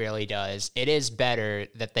and she really does, it is better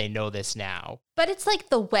that they know this now. But it's like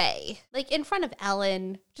the way, like in front of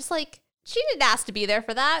Ellen, just like, she didn't ask to be there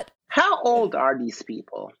for that. How old are these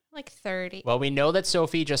people? Like 30. Well, we know that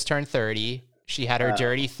Sophie just turned 30. She had her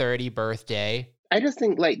dirty 30 birthday. I just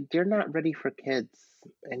think like they're not ready for kids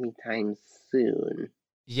anytime soon.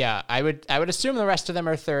 Yeah, I would assume the rest of them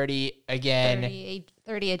are 30 again.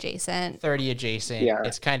 30 adjacent. 30 adjacent. Yeah.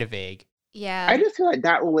 It's kind of vague. Yeah. I just feel like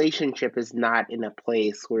that relationship is not in a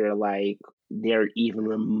place where like they're even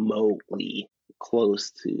remotely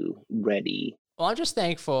close to ready. Well, I'm just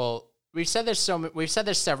thankful. We've said this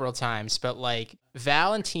several times, but like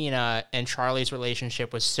Valentina and Charlie's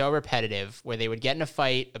relationship was so repetitive where they would get in a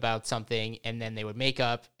fight about something and then they would make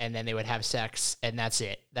up and then they would have sex and that's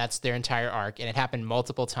it. That's their entire arc. And it happened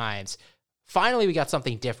multiple times. Finally, we got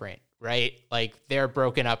something different, right? Like they're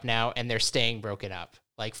broken up now and they're staying broken up.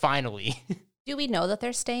 Like finally. Do we know that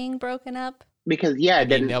they're staying broken up? Because I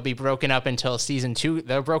mean, they'll be broken up until season 2.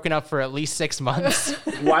 They're broken up for at least 6 months.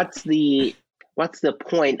 What's the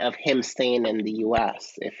point of him staying in the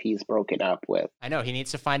U.S. if he's broken up with? I know. He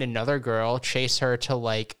needs to find another girl, chase her to,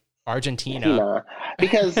 like, Argentina.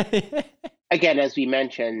 Because, again, as we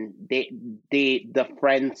mentioned, the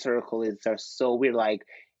friend circle is just so weird. Like,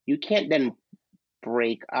 you can't then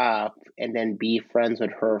break up and then be friends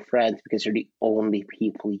with her friends because you're the only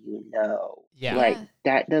people you know. Yeah. Like,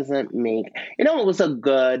 that doesn't make... You know, it was a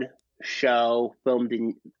good show filmed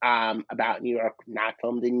in about New York, not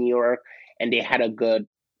filmed in New York, and they had a good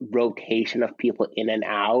rotation of people in and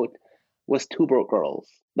out, was Two Broke Girls.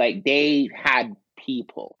 Like, they had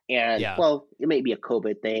people. And, well, it may be a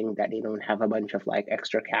COVID thing that they don't have a bunch of, like,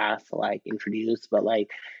 extra cast to, like, introduce, but, like,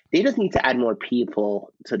 they just need to add more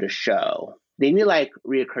people to the show. They need, like,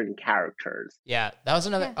 reoccurring characters. Yeah, that was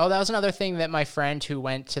another... Oh, that was another thing that my friend who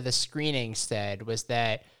went to the screening said, was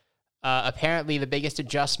that apparently the biggest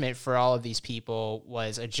adjustment for all of these people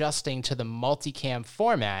was adjusting to the multicam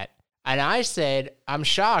format. And I said, I'm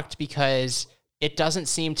shocked because it doesn't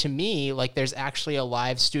seem to me like there's actually a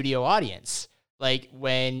live studio audience. Like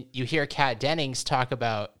when you hear Kat Dennings talk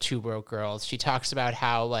about Two Broke Girls, she talks about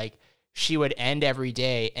how like she would end every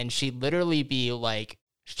day and she'd literally be like,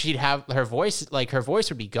 she'd have her voice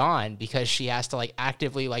would be gone because she has to like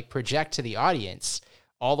actively like project to the audience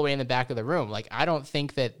all the way in the back of the room. Like, I don't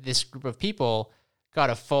think that this group of people got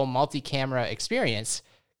a full multi-camera experience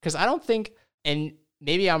because I don't think, and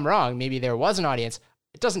maybe I'm wrong, maybe there was an audience.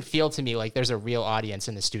 It doesn't feel to me like there's a real audience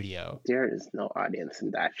in the studio. There is no audience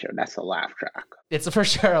in that show. That's a laugh track. It's for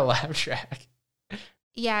sure a laugh track.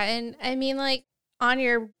 Yeah, and I mean, like, on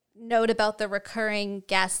your note about the recurring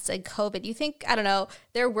guests and COVID, you think, I don't know,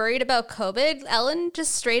 they're worried about COVID? Ellen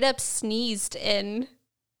just straight up sneezed in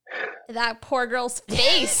that poor girl's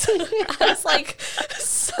face. I was like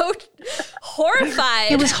so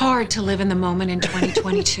horrified. It was hard to live in the moment in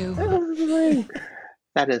 2022.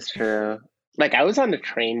 That is true. Like, I was on the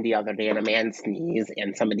train the other day and a man sneezed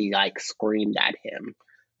and somebody like screamed at him.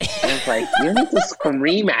 I was like, you need to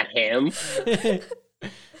scream at him.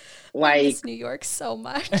 I miss New York so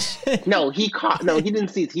much. No, he coughed. No, he didn't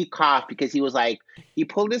sneeze. He coughed because he was like, he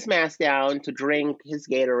pulled his mask down to drink his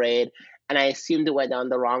Gatorade, and I assumed it went down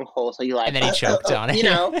the wrong hole. So he like, and then he choked on it. You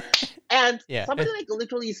know, and somebody like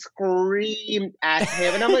literally screamed at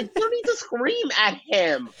him, and I'm like, you don't need to scream at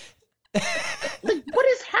him. Like, what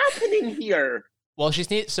is happening here? Well,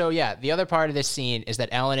 so yeah, the other part of this scene is that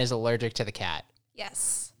Ellen is allergic to the cat.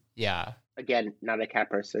 Yes. Yeah. Again, not a cat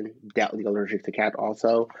person, definitely allergic to cat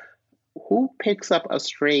also. Who picks up a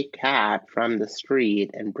stray cat from the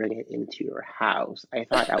street and bring it into your house? I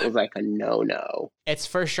thought that was like a no-no. It's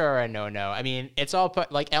for sure a no-no. I mean, it's all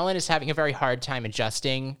like Ellen is having a very hard time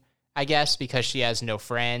adjusting, I guess, because she has no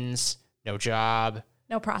friends, no job.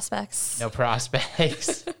 No prospects. No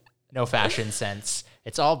prospects. No fashion sense.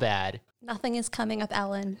 It's all bad. Nothing is coming up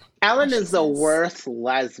Ellen. Ellen is the worst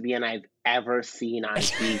lesbian I've ever seen on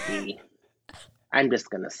TV. I'm just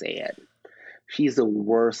going to say it. She's the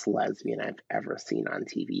worst lesbian I've ever seen on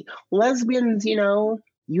TV. Lesbians, you know,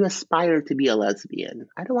 you aspire to be a lesbian.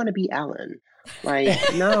 I don't want to be Ellen. Like,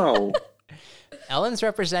 no. Ellen's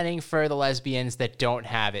representing for the lesbians that don't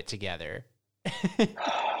have it together.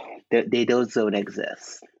 They don't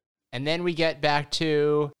exist. And then we get back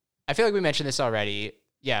to, I feel like we mentioned this already.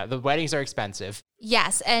 Yeah, the weddings are expensive.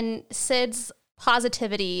 Yes, and Sid's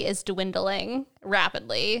positivity is dwindling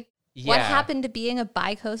rapidly. Yeah. What happened to being a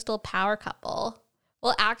bi-coastal power couple?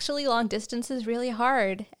 Well, actually, long distance is really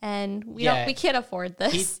hard, and we can't afford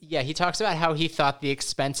this. He talks about how he thought the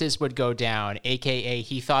expenses would go down, aka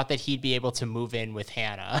he thought that he'd be able to move in with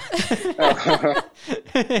Hannah.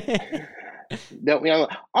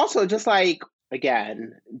 Also, just like,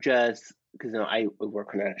 again, just because I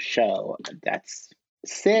work on a show that's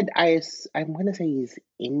Sid. I'm gonna say he's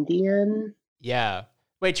Indian. Yeah.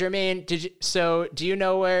 Wait, Jermaine, do you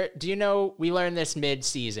know, we learned this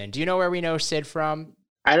mid-season. Do you know where we know Sid from?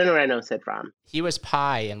 I don't know where I know Sid from. He was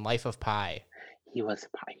Pi in Life of Pi. He was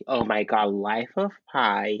Pi. Oh my God, Life of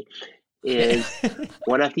Pi is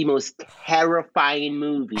one of the most terrifying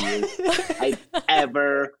movies I've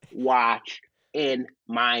ever watched in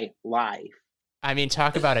my life. I mean,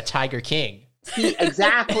 talk about a Tiger King.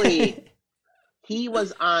 Exactly. He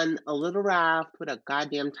was on a little raft with a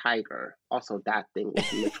goddamn tiger. Also, that thing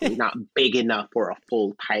was literally not big enough for a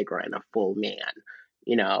full tiger and a full man,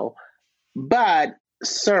 you know. But,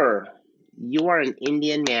 sir, you are an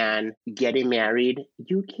Indian man getting married.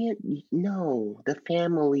 You can't, no, the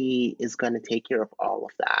family is going to take care of all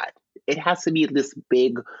of that. It has to be this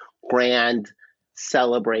big, grand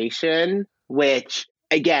celebration, which,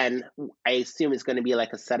 again, I assume it's going to be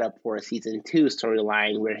like a setup for a season 2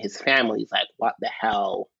 storyline where his family's like, what the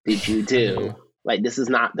hell did you do? Like, this is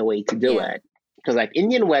not the way to do it. Because, like,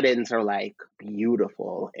 Indian weddings are, like,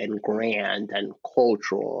 beautiful and grand and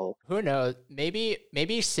cultural. Who knows? Maybe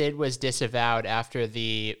Sid was disavowed after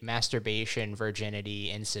the masturbation virginity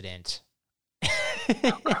incident.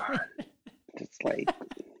 Oh, God. It's like,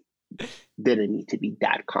 didn't need to be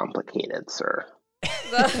that complicated, sir.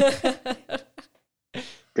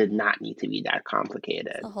 Did not need to be that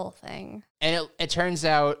complicated. The whole thing. And it turns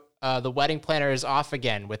out the wedding planner is off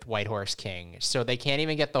again with White Horse King, so they can't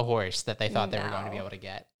even get the horse that they thought they were going to be able to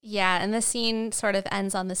get. Yeah, and the scene sort of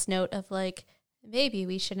ends on this note of like, maybe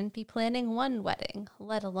we shouldn't be planning one wedding,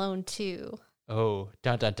 let alone 2. Oh,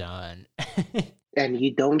 dun dun dun. And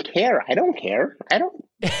you don't care. I don't care. I don't.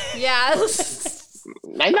 Yeah.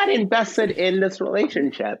 I'm not invested in this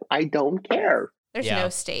relationship. I don't care. There's no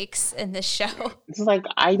stakes in this show. It's like,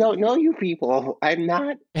 I don't know you people. I'm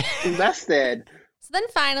not invested. So then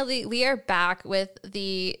finally, we are back with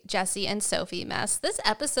the Jesse and Sophie mess. This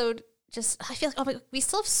episode I feel like, we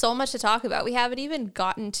still have so much to talk about. We haven't even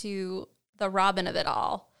gotten to the Robin of it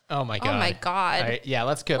all. Oh my God. Oh my God. All right, yeah,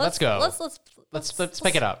 let's go. Let's go. Let's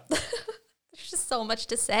pick it up. There's just so much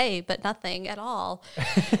to say, but nothing at all.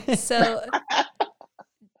 So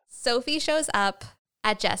Sophie shows up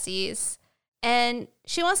at Jesse's. And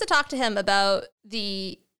she wants to talk to him about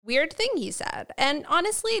the weird thing he said. And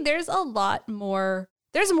honestly, there's more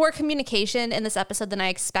communication in this episode than I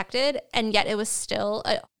expected. And yet it was still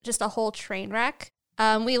just a whole train wreck.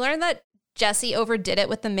 We learned that Jesse overdid it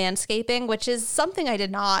with the manscaping, which is something I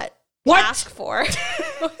did not ask for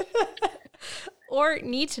or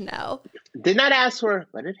need to know. Did not ask for,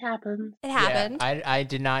 but it happened. It happened. Yeah, I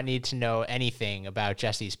did not need to know anything about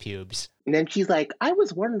Jesse's pubes. And then she's like, I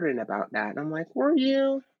was wondering about that. And I'm like, were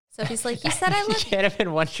you? Sophie's like, you said I You loved can't have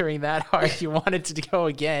been wondering that hard. You wanted to go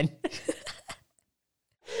again.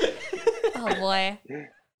 Oh, boy.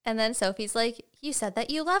 And then Sophie's like, you said that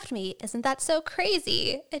you loved me. Isn't that so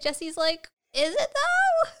crazy? And Jesse's like, is it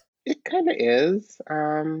though? It kind of is.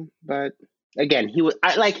 But again,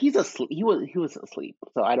 he's asleep. He was asleep.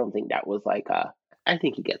 So I don't think that was like I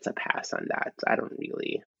think he gets a pass on that. I don't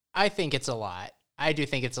really. I think it's a lot. I do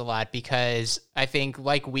think it's a lot because I think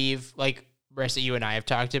like Marissa, you and I have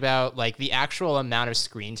talked about, like the actual amount of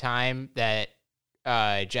screen time that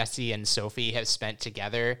Jesse and Sophie have spent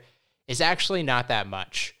together is actually not that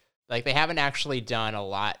much. Like they haven't actually done a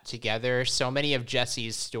lot together. So many of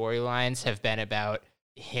Jesse's storylines have been about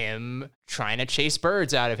him trying to chase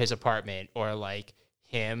birds out of his apartment or like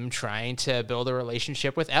him trying to build a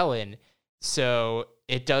relationship with Ellen. So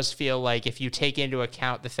it does feel like if you take into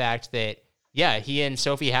account the fact that, yeah, he and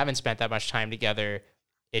Sophie haven't spent that much time together,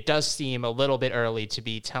 it does seem a little bit early to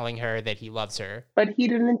be telling her that he loves her. But he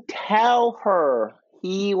didn't tell her.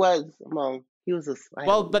 He was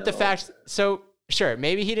The fact, so sure,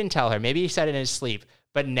 maybe he didn't tell her. Maybe he said it in his sleep.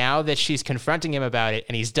 But now that she's confronting him about it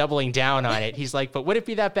and he's doubling down on it, he's like, but would it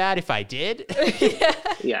be that bad if I did?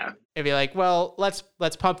 Yeah. It'd be like, well, let's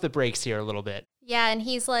pump the brakes here a little bit. Yeah, and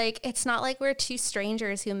he's like, it's not like we're two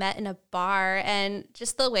strangers who met in a bar, and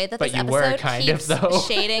just the way that But this you were episode kind keeps of, though.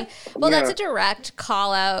 shading. Well, that's a direct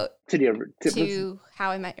call out to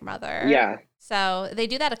How I Met Your Mother. Yeah. So they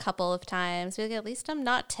do that a couple of times. We're like, at least I'm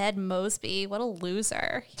not Ted Mosby. What a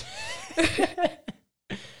loser.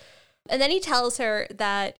 And then he tells her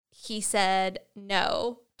that he said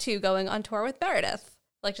no to going on tour with Meredith.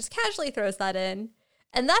 Like, just casually throws that in.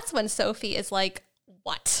 And that's when Sophie is like,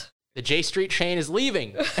 what? The J Street chain is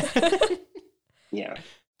leaving. Yeah.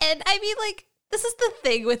 And I mean, like, this is the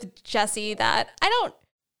thing with Jesse that I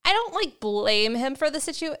don't like blame him for the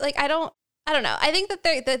situation. Like, I don't know. I think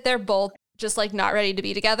that they're both just like not ready to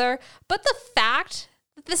be together. But the fact,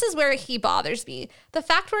 this is where he bothers me. The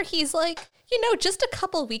fact where he's like, just a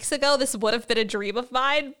couple weeks ago, this would have been a dream of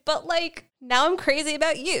mine, but like now I'm crazy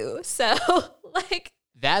about you. So like,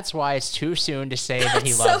 that's why it's too soon to say that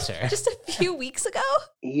he loves her. Just a few weeks ago?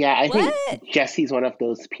 Yeah, I think Jesse's one of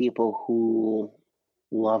those people who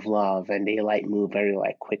love and they like move very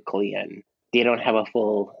like quickly and they don't have a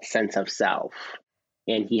full sense of self.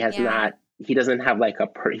 And he doesn't have like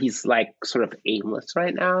he's like sort of aimless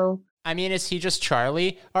right now. I mean, is he just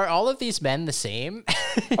Charlie? Are all of these men the same?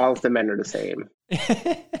 All of the men are the same.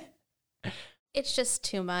 It's just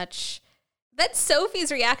too much. That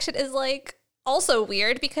Sophie's reaction is like also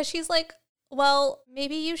weird because she's like, well,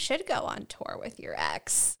 maybe you should go on tour with your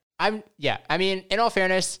ex. I mean, in all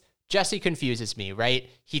fairness, Jesse confuses me, right?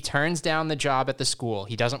 He turns down the job at the school.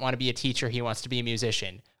 He doesn't want to be a teacher. He wants to be a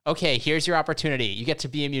musician. Okay, here's your opportunity. You get to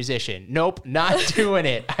be a musician. Nope, not doing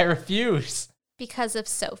it. I refuse. Because of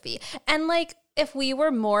Sophie. And like, if we were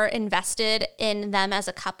more invested in them as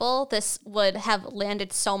a couple, this would have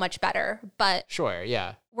landed so much better. But sure,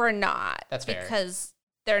 yeah. We're not. That's fair. Because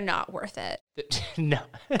they're not worth it. No.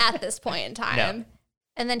 At this point in time. No.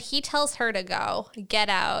 And then he tells her to go, get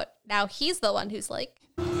out. Now he's the one who's like,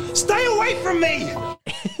 stay away from me!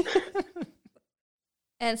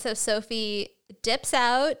 And so Sophie dips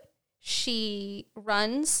out. She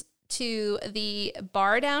runs to the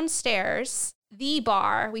bar downstairs. The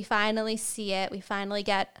bar, we finally see it. We finally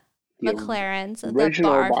get McLaren's, the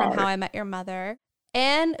bar from How I Met Your Mother.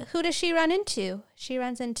 And who does she run into? She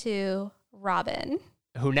runs into Robin.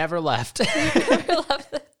 Who never left.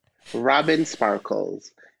 Robin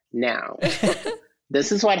Sparkles. Now,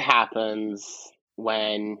 this is what happens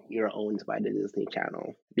when you're owned by the Disney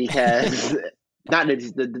Channel. Because, not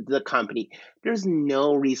the company, there's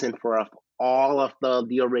no reason for all of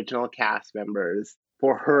the original cast members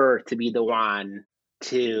for her to be the one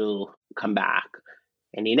to come back.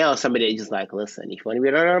 And somebody just like, listen, if you want to be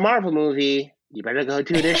in a Marvel movie, you better go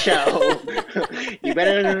do this show.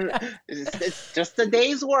 It's just a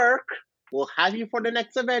day's work. We'll have you for the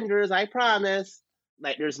next Avengers, I promise.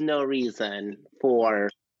 Like, there's no reason for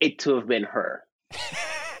it to have been her.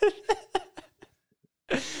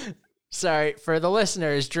 Sorry, for the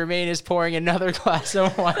listeners, Jermaine is pouring another glass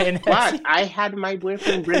of wine. But I had my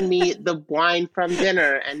boyfriend bring me the wine from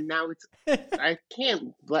dinner, and now I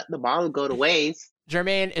can't let the bottle go to waste.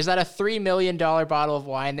 Jermaine, is that a $3 million bottle of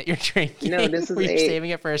wine that you're drinking? No, this is saving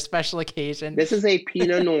it for a special occasion. This is a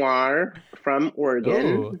Pinot Noir from Oregon.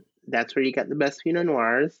 Ooh. That's where you get the best Pinot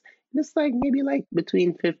Noirs. It's like maybe like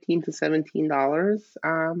between $15 to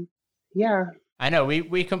 $17. Yeah. I know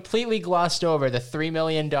we completely glossed over the $3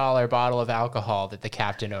 million bottle of alcohol that the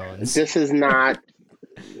captain owns. This is not.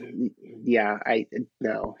 Yeah,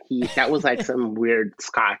 no. That was like some weird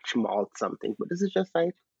Scotch malt something, but this is just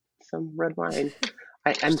like some red wine.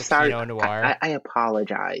 I'm sorry. Pinot Noir. I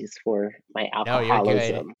apologize for my No,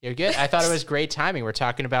 alcoholism. you're good. You're good. I thought it was great timing. We're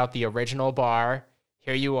talking about the original bar.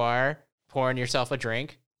 Here you are pouring yourself a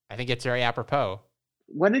drink. I think it's very apropos.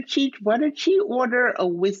 What did she order? A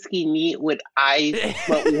whiskey neat with ice,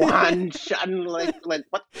 but one shot. Like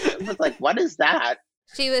what? It was like, what is that?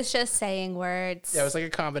 She was just saying words. Yeah, it was like a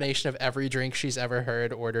combination of every drink she's ever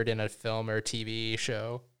heard ordered in a film or TV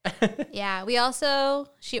show. Yeah,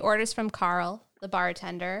 she orders from Carl, the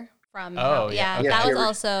bartender. That was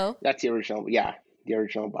also. That's the original. Yeah, the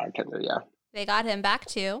original bartender. Yeah. They got him back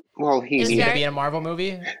too. Well, he needed to be in a Marvel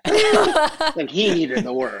movie. Like he needed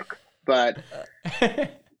the work, but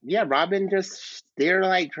yeah, Robin they're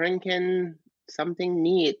like drinking something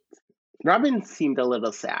neat. Robin seemed a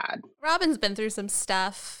little sad. Robin's been through some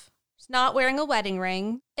stuff. She's not wearing a wedding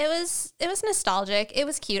ring. It was nostalgic. It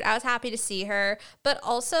was cute. I was happy to see her, but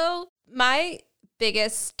also my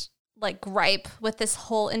biggest gripe with this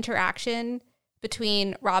whole interaction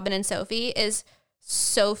between Robin and Sophie is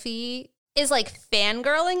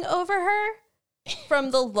fangirling over her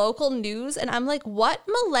from the local news. And I'm like, what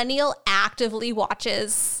millennial actively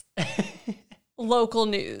watches local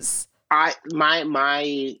news?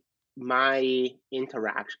 My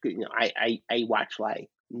interaction, I watch like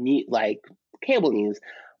cable news.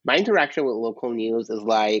 My interaction with local news is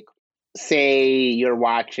like, say you're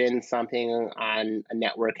watching something on a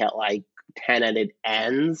network at 10 and it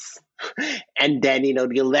ends, and then the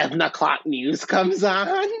 11 o'clock news comes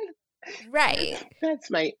on. Right. That's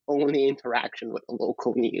my only interaction with the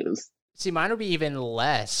local news. See, mine would be even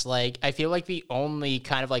less. I feel like the only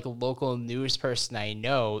kind of local news person I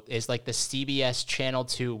know is the CBS Channel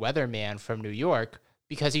 2 weatherman from New York,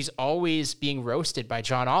 because he's always being roasted by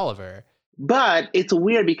John Oliver. But it's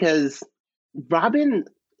weird because Robin,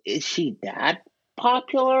 is she that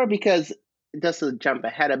popular? Because just to jump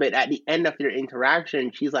ahead a bit, at the end of their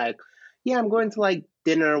interaction, she's like, yeah, I'm going to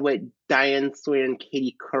dinner with Diane Sawyer and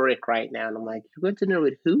Katie Couric right now. And I'm like, you're going to dinner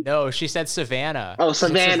with who? No, she said Savannah. Oh,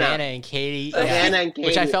 Savannah. Savannah and Katie. Savannah and Katie.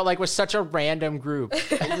 Which I felt was such a random group.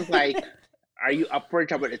 I was like, are you up for a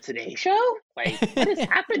job at the Today Show? What is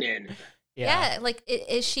happening? Yeah,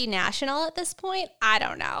 is she national at this point? I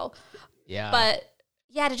don't know. Yeah. But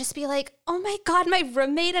yeah, to just be like, oh my God, my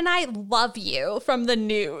roommate and I love you from the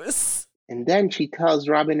news. And then she tells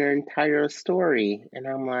Robin her entire story. And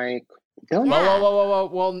I'm like, don't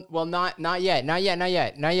Whoa. Well, not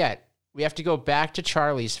yet. We have to go back to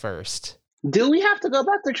Charlie's first. Do we have to go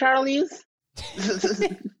back to Charlie's?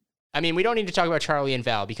 I mean, we don't need to talk about Charlie and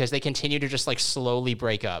Val because they continue to just slowly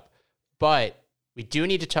break up. But we do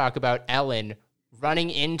need to talk about Ellen running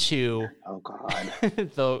into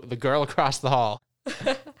the girl across the hall.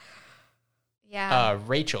 Yeah.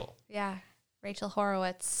 Rachel. Yeah. Rachel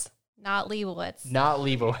Horowitz. Not Leibowitz.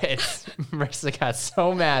 Marissa got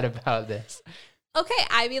so mad about this. Okay,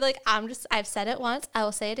 I've said it once. I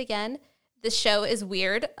will say it again. This show is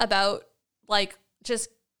weird about just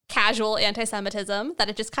casual anti-Semitism that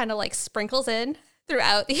it just kind of sprinkles in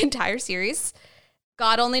throughout the entire series.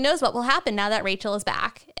 God only knows what will happen now that Rachel is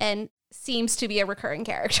back and seems to be a recurring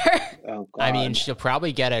character. Oh, God. I mean, she'll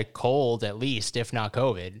probably get a cold at least, if not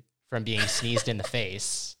COVID, from being sneezed in the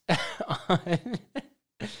face.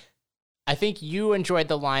 I think you enjoyed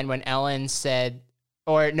the line when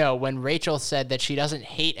when Rachel said that she doesn't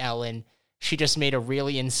hate Ellen. She just made a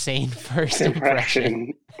really insane first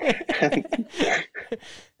impression.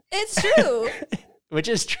 It's true. Which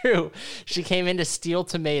is true. She came in to steal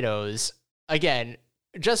tomatoes. Again,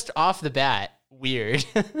 just off the bat, weird.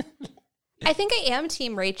 I think I am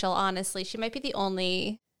Team Rachel, honestly. She might be the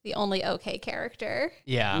only okay character.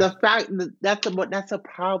 Yeah. The fact that's a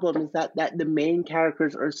problem is that the main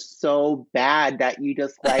characters are so bad that you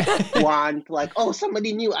just want oh,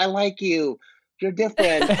 somebody new, I like you, you're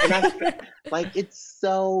different. And that's it's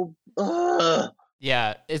so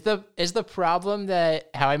Yeah. Is the problem that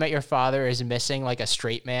How I Met Your Father is missing a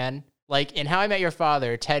straight man? In How I Met Your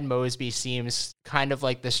Father, Ted Mosby seems kind of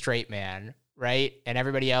like the straight man, right? And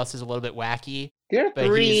everybody else is a little bit wacky. There are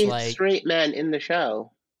three straight men in the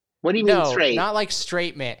show. What do you mean straight? Not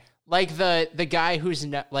straight man. The guy who's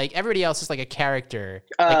not, everybody else is a character.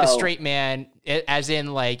 The straight man, as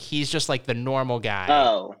in he's just the normal guy.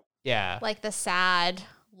 Oh. Yeah. The sad,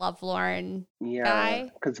 lovelorn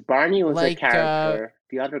guy. Because Barney was a character.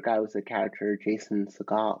 The other guy was a character, Jason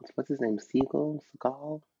Segel. What's his name? Segel?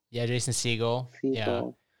 Yeah, Jason Segel.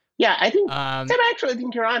 Yeah, I think Sam, actually, I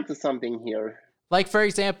think you're onto something here. Like, for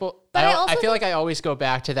example, I feel like I always go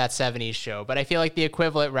back to that 70s show, but I feel like the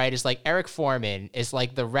equivalent, right, is like Eric Foreman is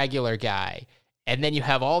like the regular guy. And then you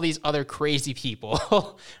have all these other crazy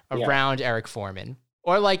people around Eric Foreman.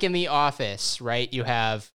 Or like in The Office, right? You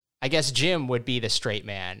have, I guess Jim would be the straight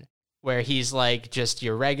man, where he's like just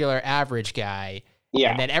your regular average guy.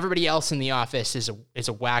 Yeah. And then everybody else in the office is a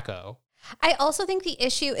wacko. I also think the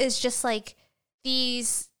issue is just like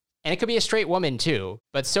these... And it could be a straight woman too,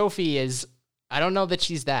 but Sophie is... I don't know that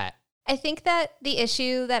she's that. I think that the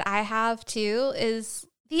issue that I have too is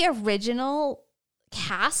the original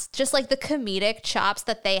cast, just like the comedic chops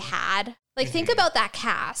that they had. Like, think about that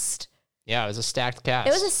cast. Yeah, it was a stacked cast.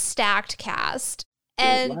 It was a stacked cast.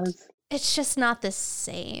 And it's just not the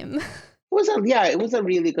same. It was a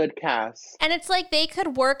really good cast. And it's like they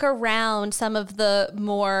could work around some of the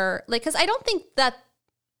more, like, because I don't think that,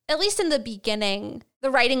 at least in the beginning, the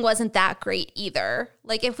writing wasn't that great either.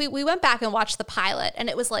 Like, if we went back and watched the pilot, and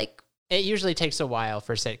it was like... It usually takes a while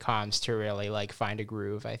for sitcoms to really, like, find a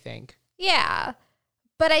groove, I think. Yeah.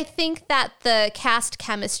 But I think that the cast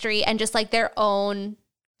chemistry and just, like, their own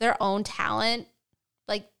talent,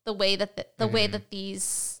 like, the way that way that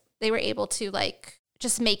they were able to, like,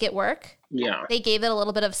 just make it work. Yeah. They gave it a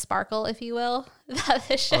little bit of sparkle, if you will. A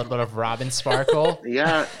little bit of Robin sparkle.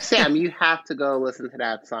 Yeah. Sam, you have to go listen to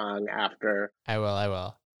that song after. I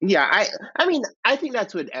will. Yeah, I mean, I think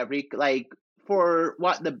that's what for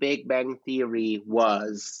what the Big Bang Theory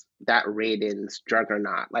was, that ratings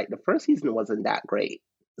juggernaut, like, the first season wasn't that great.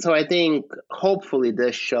 So I think hopefully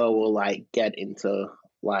this show will, like, get into,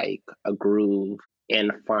 like, a groove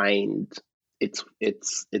and find its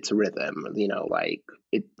rhythm, you know, like,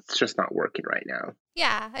 it's just not working right now.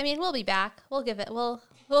 Yeah, I mean, we'll be back. We'll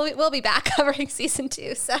be back covering season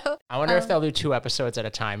 2. So I wonder if they'll do 2 episodes at a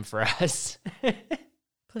time for us.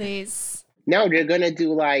 Please. No, they're gonna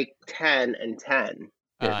do like 10 and 10.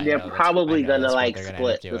 They're probably gonna like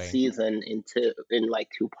split the season in 2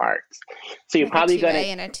 parts. So you're probably gonna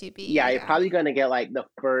and a 2B. Yeah, you're probably gonna get like the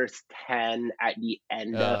first 10 at the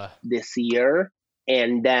end of this year,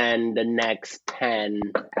 and then the next 10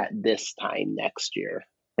 at this time next year.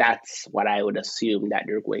 That's what I would assume that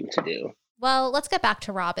they're going to do. Well, let's get back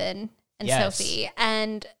to Robin and Sophie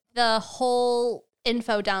and the whole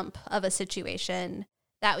info dump of a situation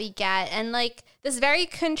that we get. And like this very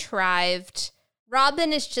contrived,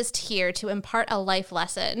 Robin is just here to impart a life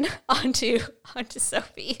lesson onto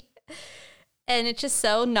Sophie. And it's just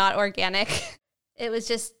so not organic. It was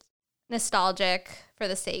just nostalgic for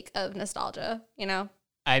the sake of nostalgia, you know?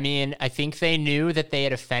 I mean, I think they knew that they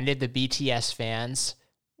had offended the BTS fans.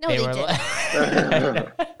 No, they didn't.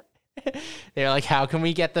 They're like, how can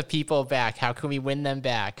we get the people back? How can we win them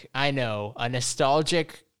back? I know, a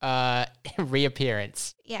nostalgic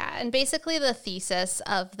reappearance. Yeah, and basically the thesis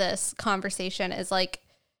of this conversation is like,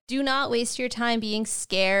 do not waste your time being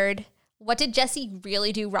scared. What did Jesse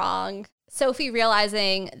really do wrong? Sophie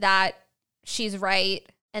realizing that she's right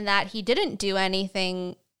and that he didn't do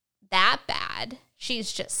anything that bad.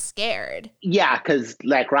 She's just scared. Yeah, because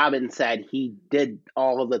like Robin said, he did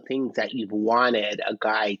all of the things that you've wanted a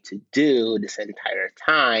guy to do this entire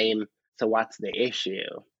time. So what's the issue?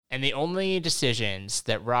 And the only decisions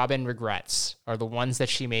that Robin regrets are the ones that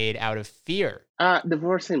she made out of fear.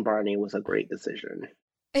 Divorcing Barney was a great decision.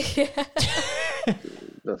 I'm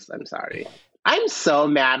sorry. I'm so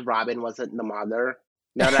mad Robin wasn't the mother,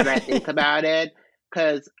 now that I think about it.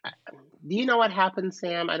 Because do you know what happened,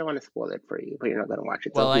 Sam? I don't want to spoil it for you, but you're not going to watch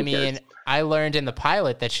it. Well, I mean, I learned in the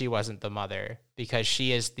pilot that she wasn't the mother because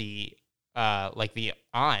she is the the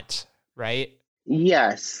aunt, right?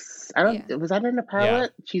 Yes. Was that in the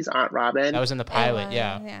pilot? Yeah. She's Aunt Robin. That was in the pilot,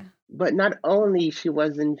 yeah. But not only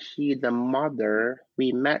wasn't she the mother,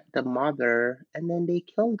 we met the mother and then they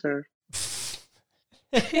killed her.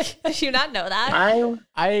 Did you not know that?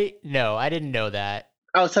 I didn't know that.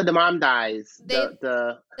 Oh, so the mom dies.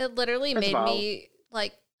 It literally made me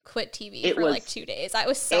like quit TV for like 2 days. I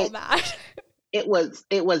was so mad. It was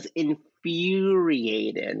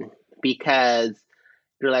infuriating because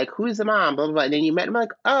you're like, who's the mom? Blah, blah, blah. And then you met him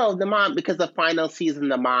like, oh, the mom, because the final season,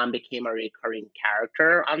 the mom became a recurring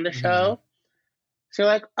character on the show. So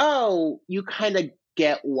you're like, oh, you kind of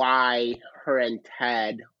get why her and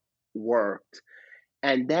Ted worked.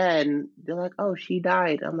 And then they're like, oh, she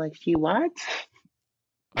died. I'm like, she what?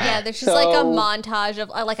 Yeah, there's just like a montage of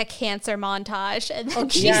like a cancer montage, and then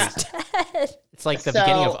she's dead. It's like the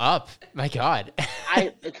beginning of Up. My God.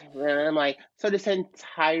 I'm like, so this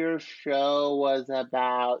entire show was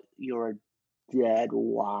about your dead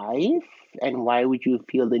wife? And why would you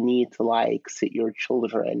feel the need to like sit your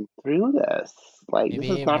children through this? Like, this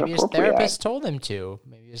is not maybe his appropriate. therapist told him to.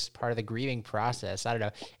 Maybe it's part of the grieving process. I don't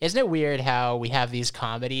know. Isn't it weird how we have these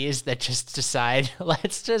comedies that just decide,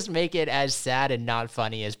 let's just make it as sad and not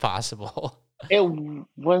funny as possible? It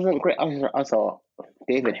wasn't great. Also,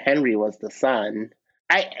 David Henry was the son.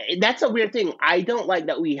 That's a weird thing. I don't like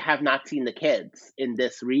that we have not seen the kids in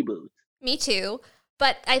this reboot. Me too.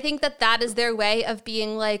 But I think that is their way of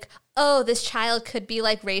being like, oh, this child could be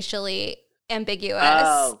like racially ambiguous.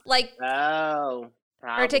 Probably.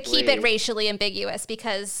 Or to keep it racially ambiguous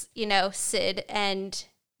because, you know, Sid and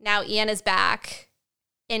now Ian is back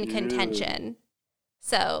in contention.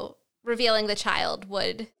 So revealing the child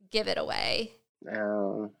would give it away.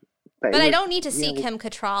 But I don't need to see Kim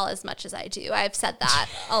Cattrall as much as I do. I've said that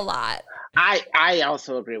a lot. I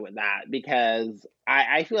also agree with that because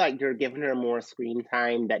I feel like they're giving her more screen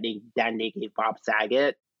time than they gave Bob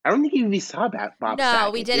Saget. I don't think we saw Bob Saget. No,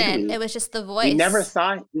 we didn't. It was just the voice. We never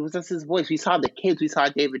saw it. It was just his voice. We saw the kids. We saw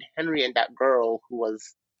David Henry and that girl who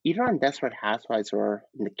was either on Desperate Housewives or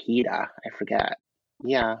Nikita. I forget.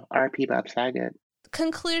 Yeah, R.I.P. Bob Saget.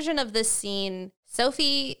 Conclusion of this scene,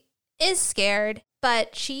 Sophie is scared,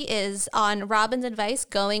 but she is, on Robin's advice,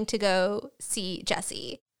 going to go see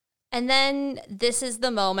Jesse. And then this is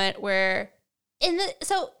the moment where,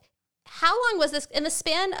 how long was this, in the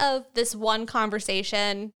span of this one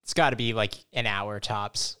conversation? It's got to be like an hour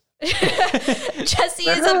tops. Jesse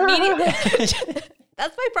is immediately,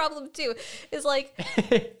 that's my problem too, is like,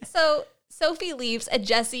 so Sophie leaves and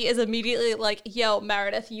Jesse is immediately like, yo,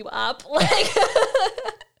 Meredith, you up? Like,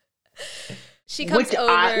 she comes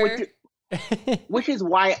over. Which is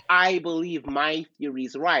why I believe my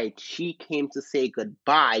theory's right. She came to say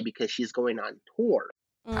goodbye because she's going on tour.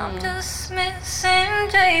 I'm dismissing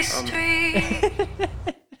J Street.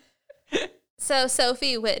 So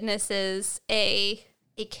Sophie witnesses a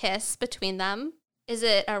kiss between them. Is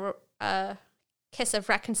it a kiss of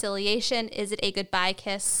reconciliation? Is it a goodbye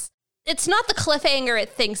kiss? It's not the cliffhanger it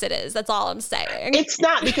thinks it is. That's all I'm saying. It's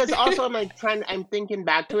not, because also I'm thinking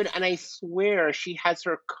back to it, and I swear she has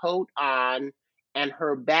her coat on and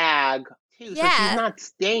her bag too. Yeah. So she's not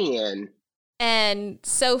staying. And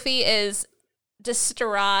Sophie is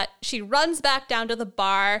distraught. She runs back down to the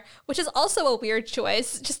bar, which is also a weird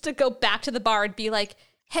choice, just to go back to the bar and be like,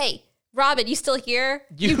 "Hey, Robin, you still here?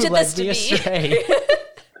 You did this to me."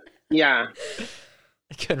 Yeah.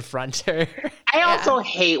 Confront her. I also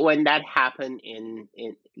hate when that happened in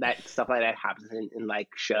that stuff like that happens in like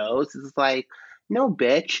shows. It's like, no,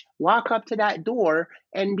 bitch, walk up to that door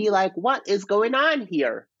and be like, what is going on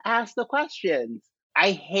here? Ask the questions.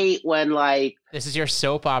 I hate when like, this is your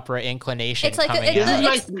soap opera inclination. It's like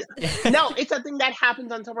it's a thing that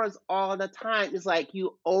happens on soap operas all the time. It's like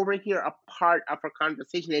you overhear a part of a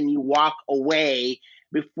conversation and you walk away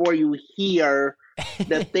before you hear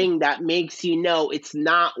the thing that makes you know it's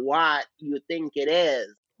not what you think it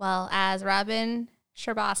is. Well, as Robin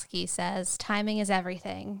Scherbatsky says, timing is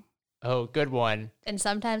everything. Oh, good one. And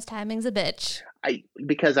sometimes timing's a bitch.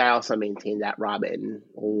 Because I also maintain that Robin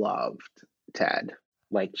loved Ted.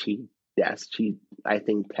 Like I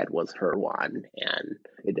think Ted was her one and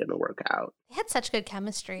it didn't work out. They had such good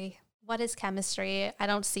chemistry. What is chemistry? I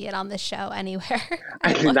don't see it on this show anywhere.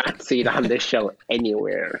 I do not see it on this show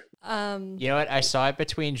anywhere. You know what? I saw it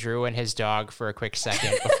between Drew and his dog for a quick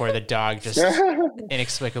second before the dog just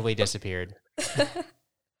inexplicably disappeared.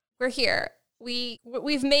 We're here.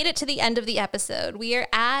 We've made it to the end of the episode. We are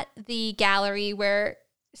at the gallery where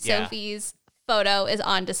Sophie's photo is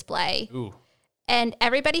on display. Ooh. And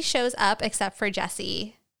everybody shows up except for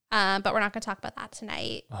Jesse. But we're not going to talk about that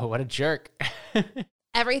tonight. Oh, what a jerk.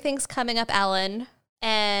 Everything's coming up Ellen,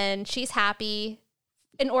 and she's happy.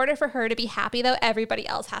 In order for her to be happy, though, everybody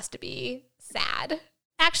else has to be sad.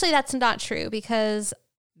 Actually, that's not true because...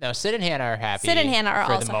 No, Sid and Hannah are happy. Sid and Hannah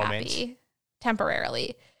are also happy,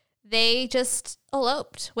 temporarily. They just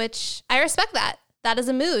eloped, which I respect that. That is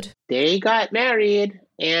a mood. They got married,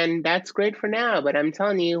 and that's great for now. But I'm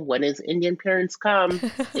telling you, when his Indian parents come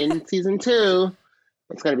in season 2,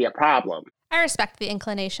 it's going to be a problem. I respect the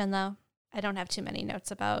inclination, though. I don't have too many notes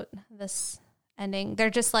about this ending. They're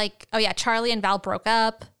just like, oh yeah, Charlie and Val broke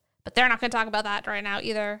up, but they're not going to talk about that right now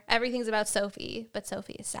either. Everything's about Sophie, but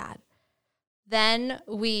Sophie is sad. Then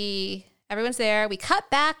everyone's there. We cut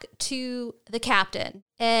back to the captain,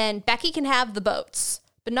 and Becky can have the boats,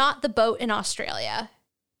 but not the boat in Australia,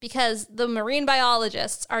 because the marine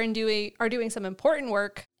biologists are doing some important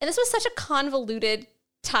work. And this was such a convoluted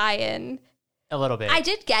tie-in. A little bit. I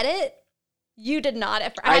did get it. You did not.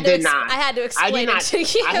 I did not. I had to explain it to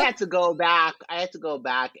you. I had to go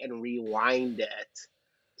back and rewind it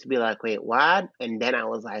to be like, wait, what? And then I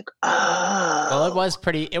was like, oh. Well,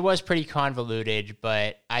 it was pretty convoluted,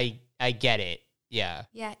 but I get it. Yeah.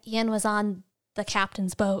 Yeah, Ian was on the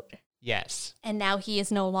captain's boat. Yes. And now he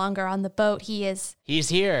is no longer on the boat. He's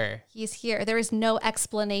here. He's here. There is no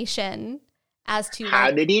explanation as to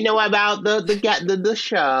how did he know about the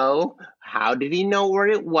show? How did he know where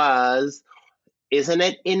it was? Isn't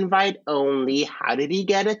it invite only? How did he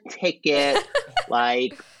get a ticket?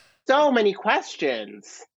 Like, so many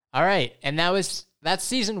questions. All right, and that's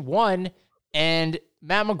season 1. And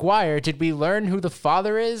Matt McGuire, did we learn who the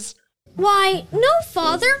father is? Why, no,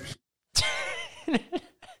 father.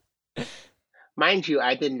 Mind you,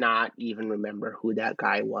 I did not even remember who that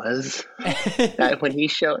guy was. That when he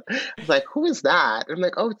showed, I was like, who is that? I'm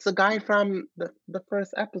like, oh, it's the guy from the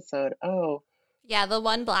first episode. Oh. Yeah, the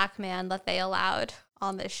one black man that they allowed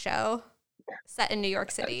on this show, set in New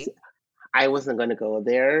York City. I wasn't gonna go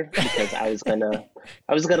there because I was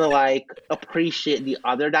gonna like appreciate the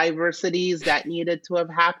other diversities that needed to have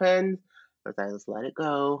happened. But I just let it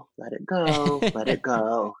go, let it go, let it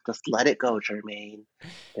go. Just let it go, Jermaine.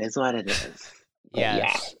 It is what it is.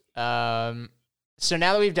 Yes. Yeah. So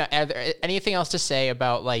now that we've done, anything else to say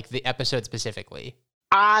about like the episode specifically?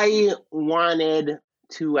 I wanted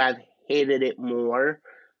to have hated it more,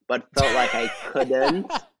 but felt like I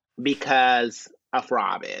couldn't because of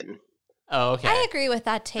Robin. Oh, okay. I agree with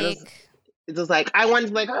that take. It's just like, I wanted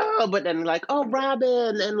to like, oh, but then like, oh,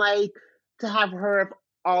 Robin, and like to have her,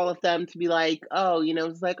 all of them to be like, oh,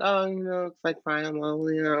 it's like, oh, it's like fine,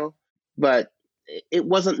 well, but it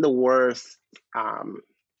wasn't the worst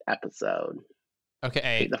episode.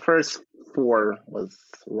 Okay. The first 4 was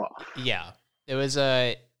rough. Yeah. It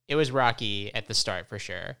was rocky at the start for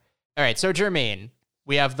sure. All right, so Jermaine,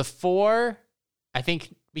 we have the 4, I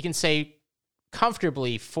think we can say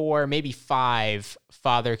comfortably 4, maybe 5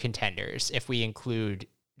 father contenders if we include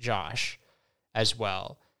Josh as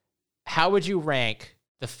well. How would you rank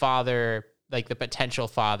the father, like the potential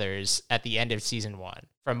fathers at the end of season 1,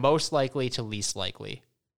 from most likely to least likely?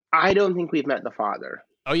 I don't think we've met the father.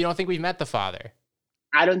 Oh, you don't think we've met the father?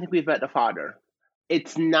 I don't think we've met the father.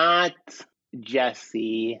 It's not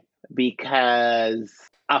Jesse because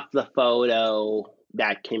of the photo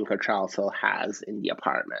that Kim Cattrall has in the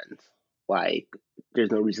apartment. Like,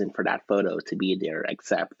 there's no reason for that photo to be there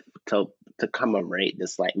except to commemorate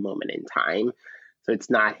this like moment in time. So it's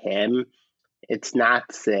not him. It's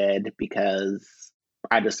not Sid because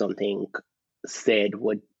I just don't think Sid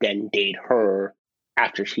would then date her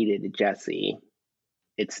after she dated Jesse.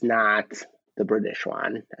 It's not the British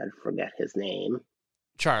one. I forget his name.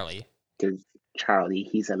 Charlie. Charlie,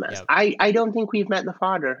 he's a mess. Yep. I don't think we've met the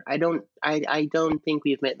father. I don't think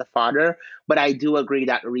we've met the father, but I do agree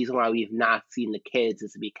that the reason why we've not seen the kids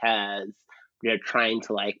is because they're trying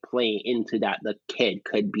to like play into that the kid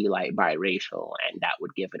could be like biracial and that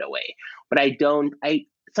would give it away. But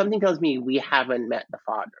something tells me we haven't met the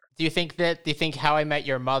father. Do you think How I Met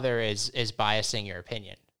Your Mother is biasing your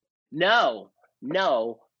opinion? No.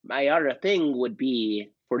 My other thing would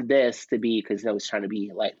be for this to be, because I was trying to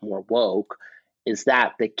be like more woke, is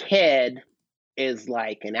that the kid is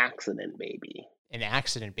like an accident baby. An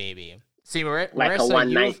accident baby. See, like Marissa, a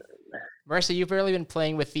one night. Marissa, you've really been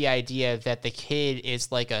playing with the idea that the kid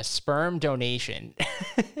is like a sperm donation.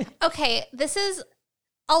 Okay, this is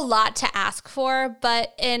a lot to ask for,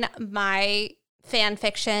 but in my fan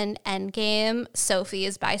fiction Endgame, Sophie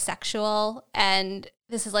is bisexual, and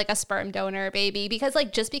this is like a sperm donor baby because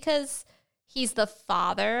like just because he's the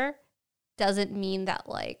father doesn't mean that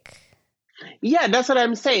like. Yeah, that's what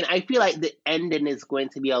I'm saying. I feel like the ending is going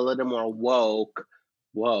to be a little more woke.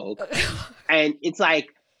 And it's like,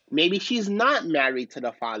 maybe she's not married to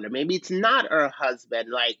the father. Maybe it's not her husband.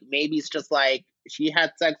 Like, maybe it's just like she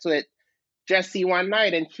had sex with Jesse one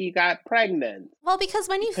night and she got pregnant. Well, because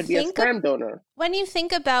when you be a sperm donor. When you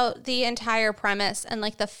think about the entire premise and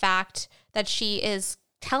like the fact that she is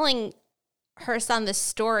telling her son this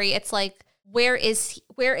story, it's like, where is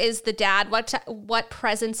the dad? What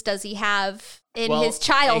presence does he have in his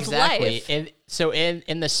child's life? So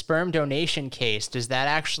in the sperm donation case, does that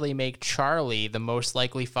actually make Charlie the most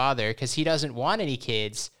likely father? Because he doesn't want any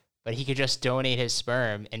kids, but he could just donate his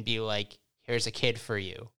sperm and be like, here's a kid for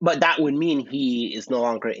you. But that would mean he is no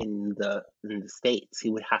longer in the States. He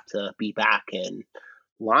would have to be back in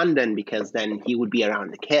London because then he would be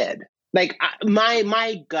around the kid. Like,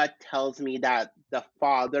 my gut tells me that the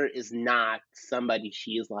father is not somebody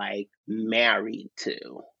she's like married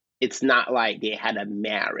to. It's not like they had a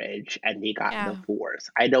marriage and they got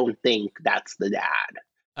divorced. I don't think that's the dad.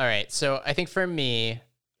 All right, so I think for me,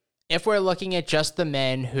 if we're looking at just the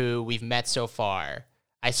men who we've met so far,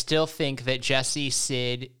 I still think that Jesse,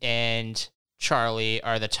 Sid, and Charlie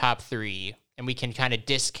are the top three, and we can kind of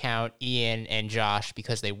discount Ian and Josh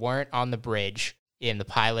because they weren't on the bridge in the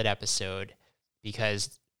pilot episode,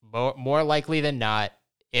 because more likely than not,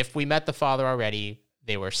 if we met the father already,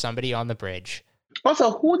 they were somebody on the bridge. Also,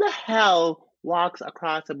 who the hell walks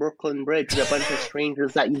across the Brooklyn Bridge with a bunch of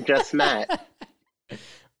strangers that you just met?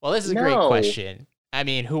 Well, this is a great question. I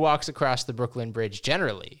mean, who walks across the Brooklyn Bridge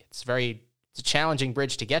generally? It's a challenging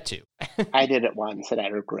bridge to get to. I did it once and I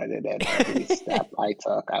regretted it. Every step I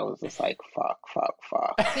took, I was just like, fuck.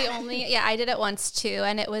 I did it once too.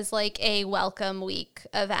 And it was like a welcome week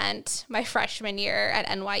event my freshman year at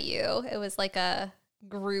NYU. It was like a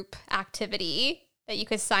group activity that you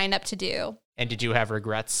could sign up to do. And did you have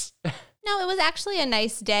regrets? No, it was actually a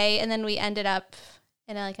nice day. And then we ended up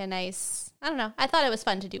in I don't know. I thought it was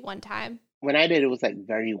fun to do one time. When I did, it was like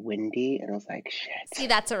very windy, and I was like, shit. See,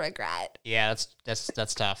 that's a regret. Yeah,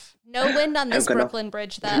 that's tough. No wind on this Brooklyn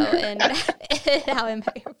Bridge, though, and How I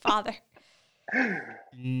Met Your Father.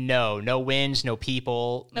 No winds, no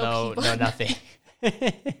people, no nothing.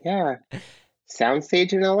 Yeah,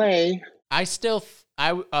 soundstage in LA. So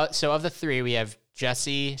of the three, we have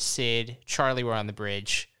Jesse, Sid, Charlie were on the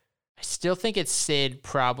bridge. I still think it's Sid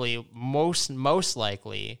probably most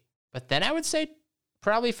likely, but then I would say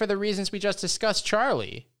probably for the reasons we just discussed,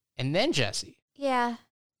 Charlie, and then Jesse. Yeah.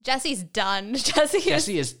 Jesse's done.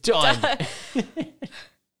 Jesse is done.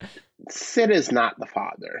 Sid is not the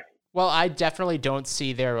father. Well, I definitely don't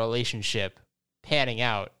see their relationship panning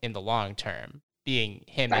out in the long term, being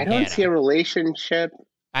him and I don't Hannah. see a relationship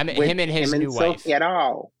him and his new wife. Sophie at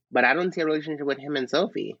all. But I don't see a relationship with him and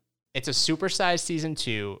Sophie. It's a supersized season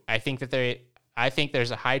 2. I think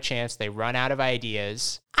there's a high chance they run out of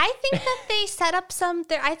ideas. I think that they set up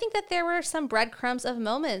I think that there were some breadcrumbs of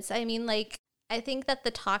moments. I mean, like, I think that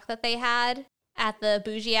the talk that they had at the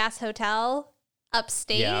bougie ass hotel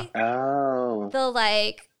upstate. Yeah. Oh.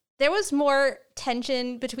 There was more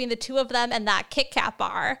tension between the two of them and that Kit Kat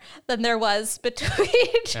bar than there was between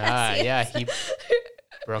Jesse Yeah, he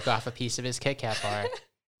broke off a piece of his Kit Kat bar.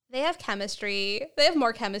 They have chemistry. They have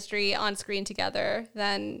more chemistry on screen together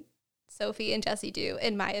than Sophie and Jesse do,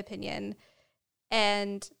 in my opinion.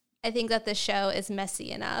 And I think that the show is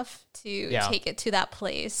messy enough to take it to that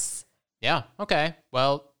place. Yeah, okay.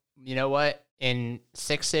 Well, you know what? In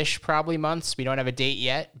 6-ish probably months, we don't have a date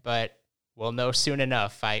yet, but we'll know soon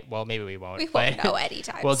enough. Maybe we won't. We won't know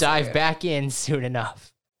anytime We'll soon. dive back in soon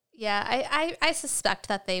enough. Yeah, I suspect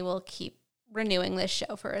that they will keep renewing this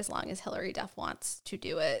show for as long as Hilary Duff wants to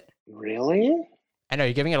do it. Really? I know,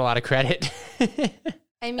 you're giving it a lot of credit.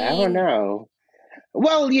 I mean, I don't know.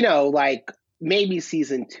 Well, maybe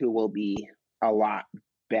season 2 will be a lot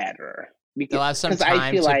better. They'll have some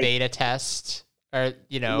time to beta test, or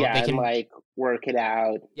they can and work it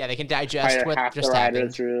out. Yeah, they can digest what half just the happened.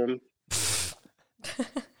 writer's room.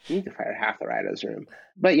 You need to fire half the writer's room,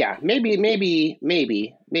 but yeah, maybe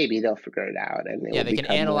they'll figure it out, and they can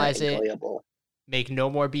analyze it. Make no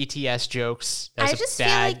more BTS jokes. That's a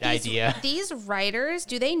bad idea. These writers,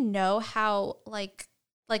 do they know how like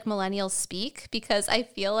millennials speak? Because I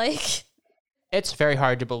feel like it's very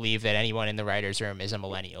hard to believe that anyone in the writer's room is a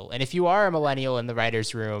millennial. And if you are a millennial in the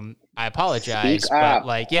writer's room, I apologize. Speak up.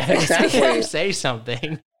 But Exactly. Say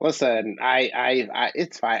something. Listen, I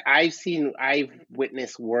it's fine. I've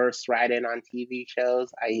witnessed worse writing on TV shows.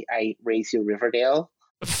 I raise you Riverdale.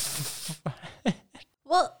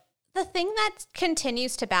 Well, the thing that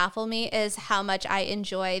continues to baffle me is how much I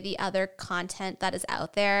enjoy the other content that is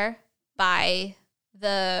out there by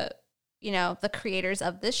the creators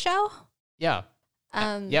of this show. Yeah.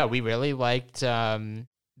 We really liked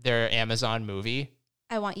their Amazon movie.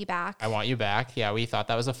 I Want You Back. I Want You Back. Yeah, we thought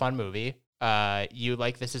that was a fun movie. You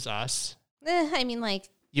like This Is Us? I mean, like,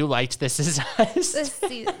 you liked This Is Us.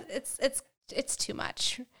 It's too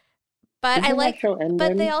much. But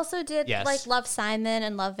but they also did like Love Simon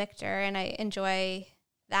and Love Victor, and I enjoy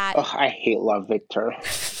that. Oh, I hate Love Victor.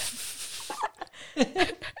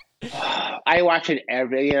 I watch it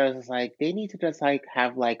every year. It's like they need to just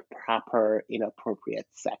have proper inappropriate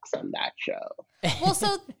sex on that show. Well,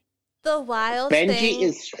 so the wild Benji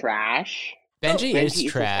is trash. Benji is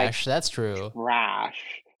trash. That's true. Trash.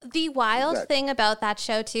 The wild thing about that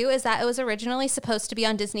show too is that it was originally supposed to be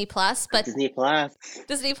on Disney Plus, but Disney Plus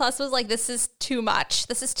was like, "This is too much.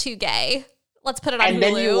 This is too gay. Let's put it on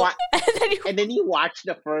Hulu." And then you watch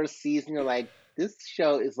the first season. You're like, "This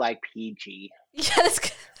show is like PG." Yeah,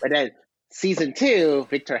 season 2,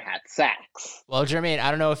 Victor had sex. Well, Jermaine, I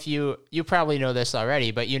don't know if you probably know this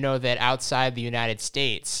already, but you know that outside the United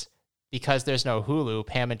States, because there's no Hulu,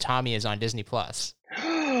 Pam and Tommy is on Disney Plus.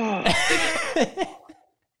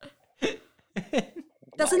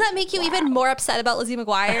 Doesn't that make you even more upset about Lizzie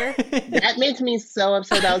McGuire? That makes me so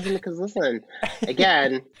upset about Lizzie because, listen,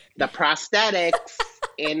 again, the prosthetics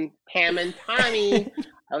in Pam and Tommy,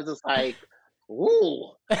 I was just like,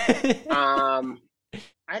 ooh.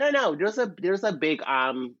 I don't know. There's a big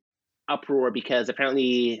uproar because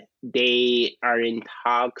apparently they are in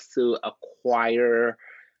talks to acquire.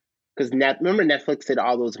 Because remember Netflix did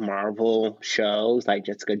all those Marvel shows like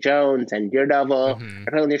Jessica Jones and Daredevil. Mm-hmm.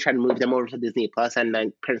 Apparently they're trying to move them over to Disney Plus, and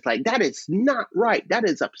then parents like, that is not right. That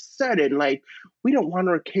is upsetting. Like, we don't want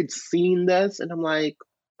our kids seeing this. And I'm like,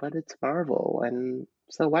 but it's Marvel, and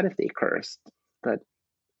so what if they cursed? But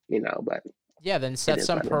yeah, then set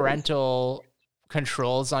some parental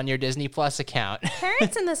controls on your Disney Plus account.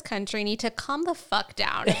 Parents in this country need to calm the fuck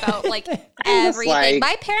down about everything.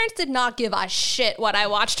 My parents did not give a shit what I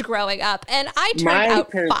watched growing up, and I turned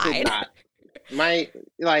out fine.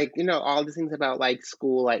 All these things about like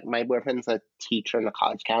school. Like my boyfriend's a teacher and a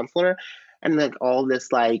college counselor, and like all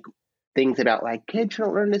this like things about like kids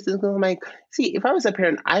don't learn this. I'm like, see, if I was a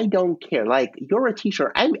parent, I don't care. Like, you're a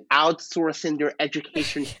teacher, I'm outsourcing their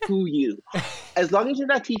education to you. As long as you're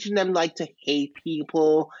not teaching them like to hate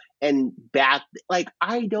people and like,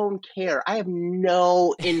 I don't care. I have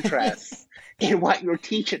no interest in what you're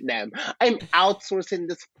teaching them. I'm outsourcing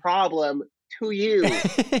this problem to you.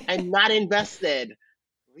 I'm not invested.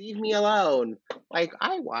 Leave me alone. Like,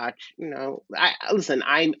 I watch,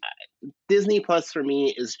 Disney Plus for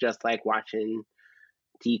me is just like watching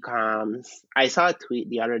DComs. I saw a tweet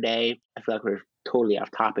the other day. I feel like we're totally off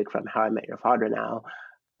topic from How I Met Your Father now.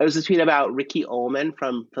 It was a tweet about Ricky Ullman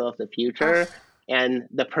from Phil of the Future. And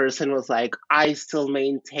the person was like, I still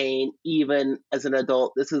maintain, even as an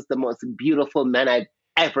adult, this is the most beautiful man I've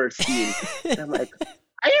ever seen. And I'm like,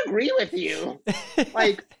 I agree with you.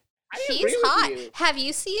 Like, he's hot. Have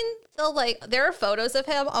you seen there are photos of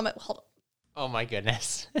him on my, hold on. Oh my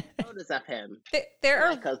goodness. Photos of him. There are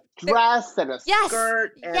like a dress and a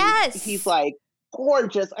skirt. And he's like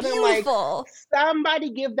gorgeous. And beautiful. I'm like, somebody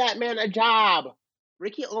give that man a job.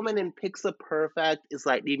 Ricky Ullman in Pixar Perfect is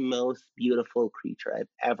like the most beautiful creature I've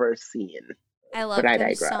ever seen. I love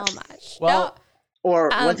him so much. Well,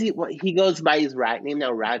 he goes by his right name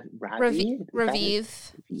now,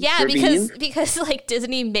 Raviv. Yeah, because like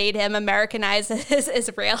Disney made him Americanize his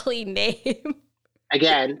Israeli name.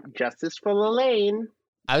 Again, justice for Lalaine.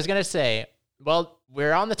 I was gonna say, well,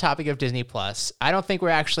 we're on the topic of Disney Plus. I don't think we're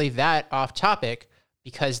actually that off topic,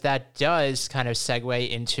 because that does kind of segue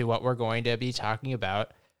into what we're going to be talking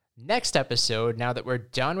about next episode. Now that we're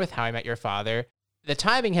done with How I Met Your Father, the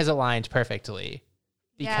timing has aligned perfectly.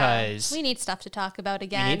 Because we need stuff to talk about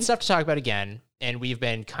again. And we've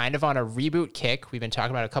been kind of on a reboot kick. We've been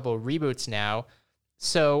talking about a couple of reboots now.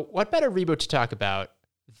 So what better reboot to talk about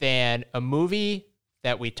than a movie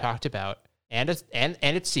that we talked about and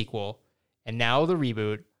its sequel, and now the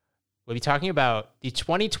reboot? We'll be talking about the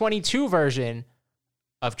 2022 version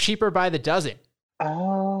of Cheaper by the Dozen.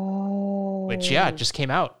 Oh. Which, just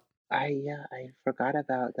came out. I forgot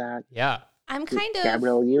about that. Yeah. I'm kind of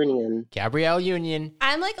Gabrielle Union.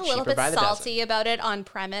 I'm like a little bit salty about it on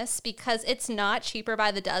premise because it's not Cheaper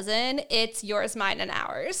by the Dozen. It's Yours, Mine, and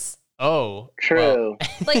Ours. Oh, true. Well.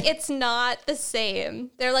 Like, it's not the same.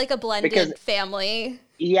 They're like a blended family.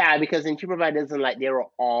 Yeah, because in Cheaper by the Dozen, like, they were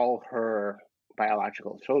all her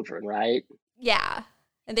biological children, right? Yeah,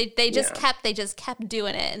 and they just kept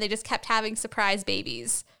doing it, and they just kept having surprise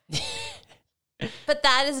babies. But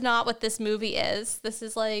that is not what this movie is. This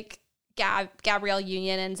is like Gabrielle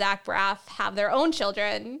Union and Zach Braff have their own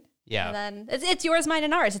children. Yeah. And then it's Yours, Mine,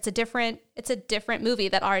 and Ours. It's a different movie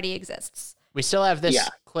that already exists. We still have this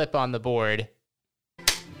clip on the board.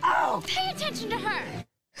 Oh, pay attention to her.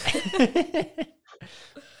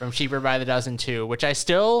 From Cheaper by the Dozen 2, which I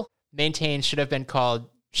still maintain should have been called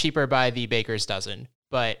Cheaper by the Baker's Dozen.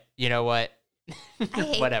 But you know what?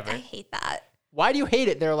 Whatever. I hate that. Why do you hate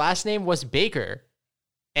it? Their last name was Baker.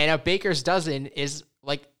 And a Baker's Dozen is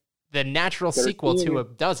like the natural sequel to a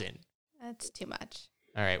dozen. That's too much.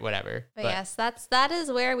 All right, whatever. But yes, that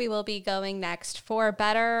is where we will be going next, for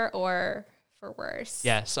better or for worse.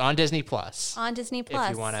 Yes, on Disney Plus.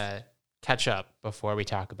 If you want to catch up before we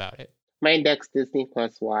talk about it. My next Disney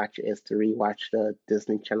Plus watch is to rewatch the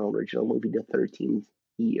Disney Channel original movie, The 13th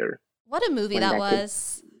Year. What a movie that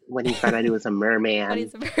was. When he found out he was a merman.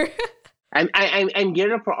 I'm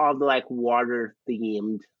geared up for all the like water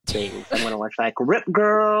themed things. I'm gonna watch like Rip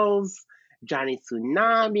Girls Johnny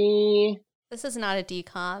Tsunami. This is not a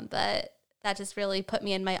decom, but that just really put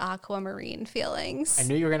me in my aquamarine feelings. I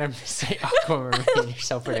knew you were going to say Aquamarine. You're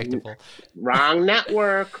so predictable. Wrong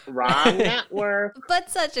network. Wrong network. But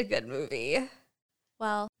such a good movie.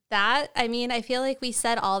 Well, I feel like we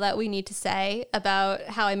said all that we need to say about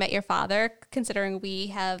How I Met Your Father, considering we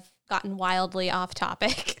have gotten wildly off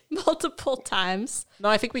topic multiple times. No,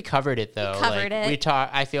 I think we covered it, though. Covered it.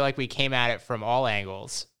 I feel like we came at it from all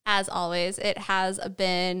angles. As always, it has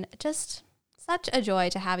been just such a joy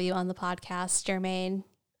to have you on the podcast, Jermaine.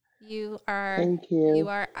 Thank you. You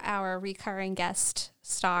are our recurring guest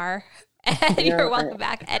star, and you're welcome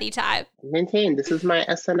back anytime. Maintain. This is my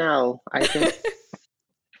SNL. I just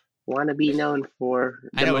want to be known for.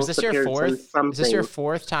 I know. Is this your fourth? Is this your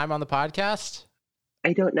fourth time on the podcast?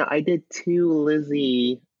 I don't know. I did 2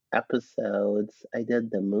 Lizzie episodes. I did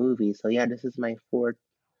the movie, so yeah, this is my 4th.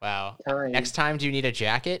 Wow. Time. Next time, do you need a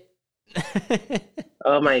jacket?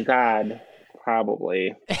 Oh my God,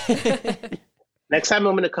 probably. Next time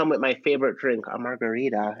I'm going to come with my favorite drink, a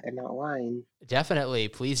margarita and not wine. Definitely,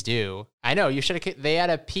 please do. I know, you should have, they had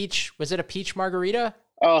a peach, was it a peach margarita?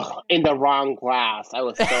 Oh, in the wrong glass. I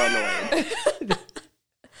was so annoyed.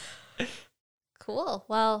 Cool.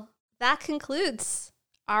 Well, that concludes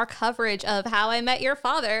our coverage of How I Met Your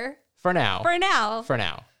Father. For now.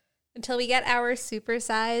 Until we get our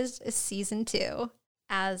supersized season 2.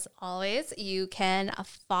 As always, you can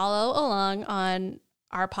follow along on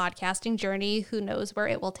our podcasting journey. Who knows where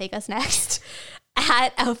it will take us next?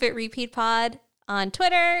 At Outfit Repeat Pod on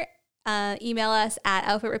Twitter. Email us at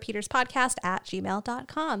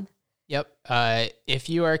outfitrepeaterspodcast@gmail.com. Yep. If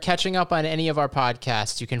you are catching up on any of our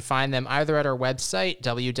podcasts, you can find them either at our website,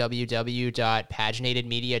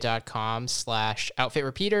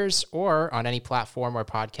 www.paginatedmedia.com/outfitrepeaters, or on any platform where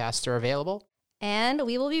podcasts are available. And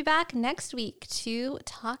we will be back next week to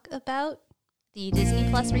talk about the Disney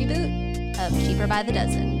Plus reboot of Cheaper by the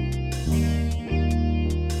Dozen.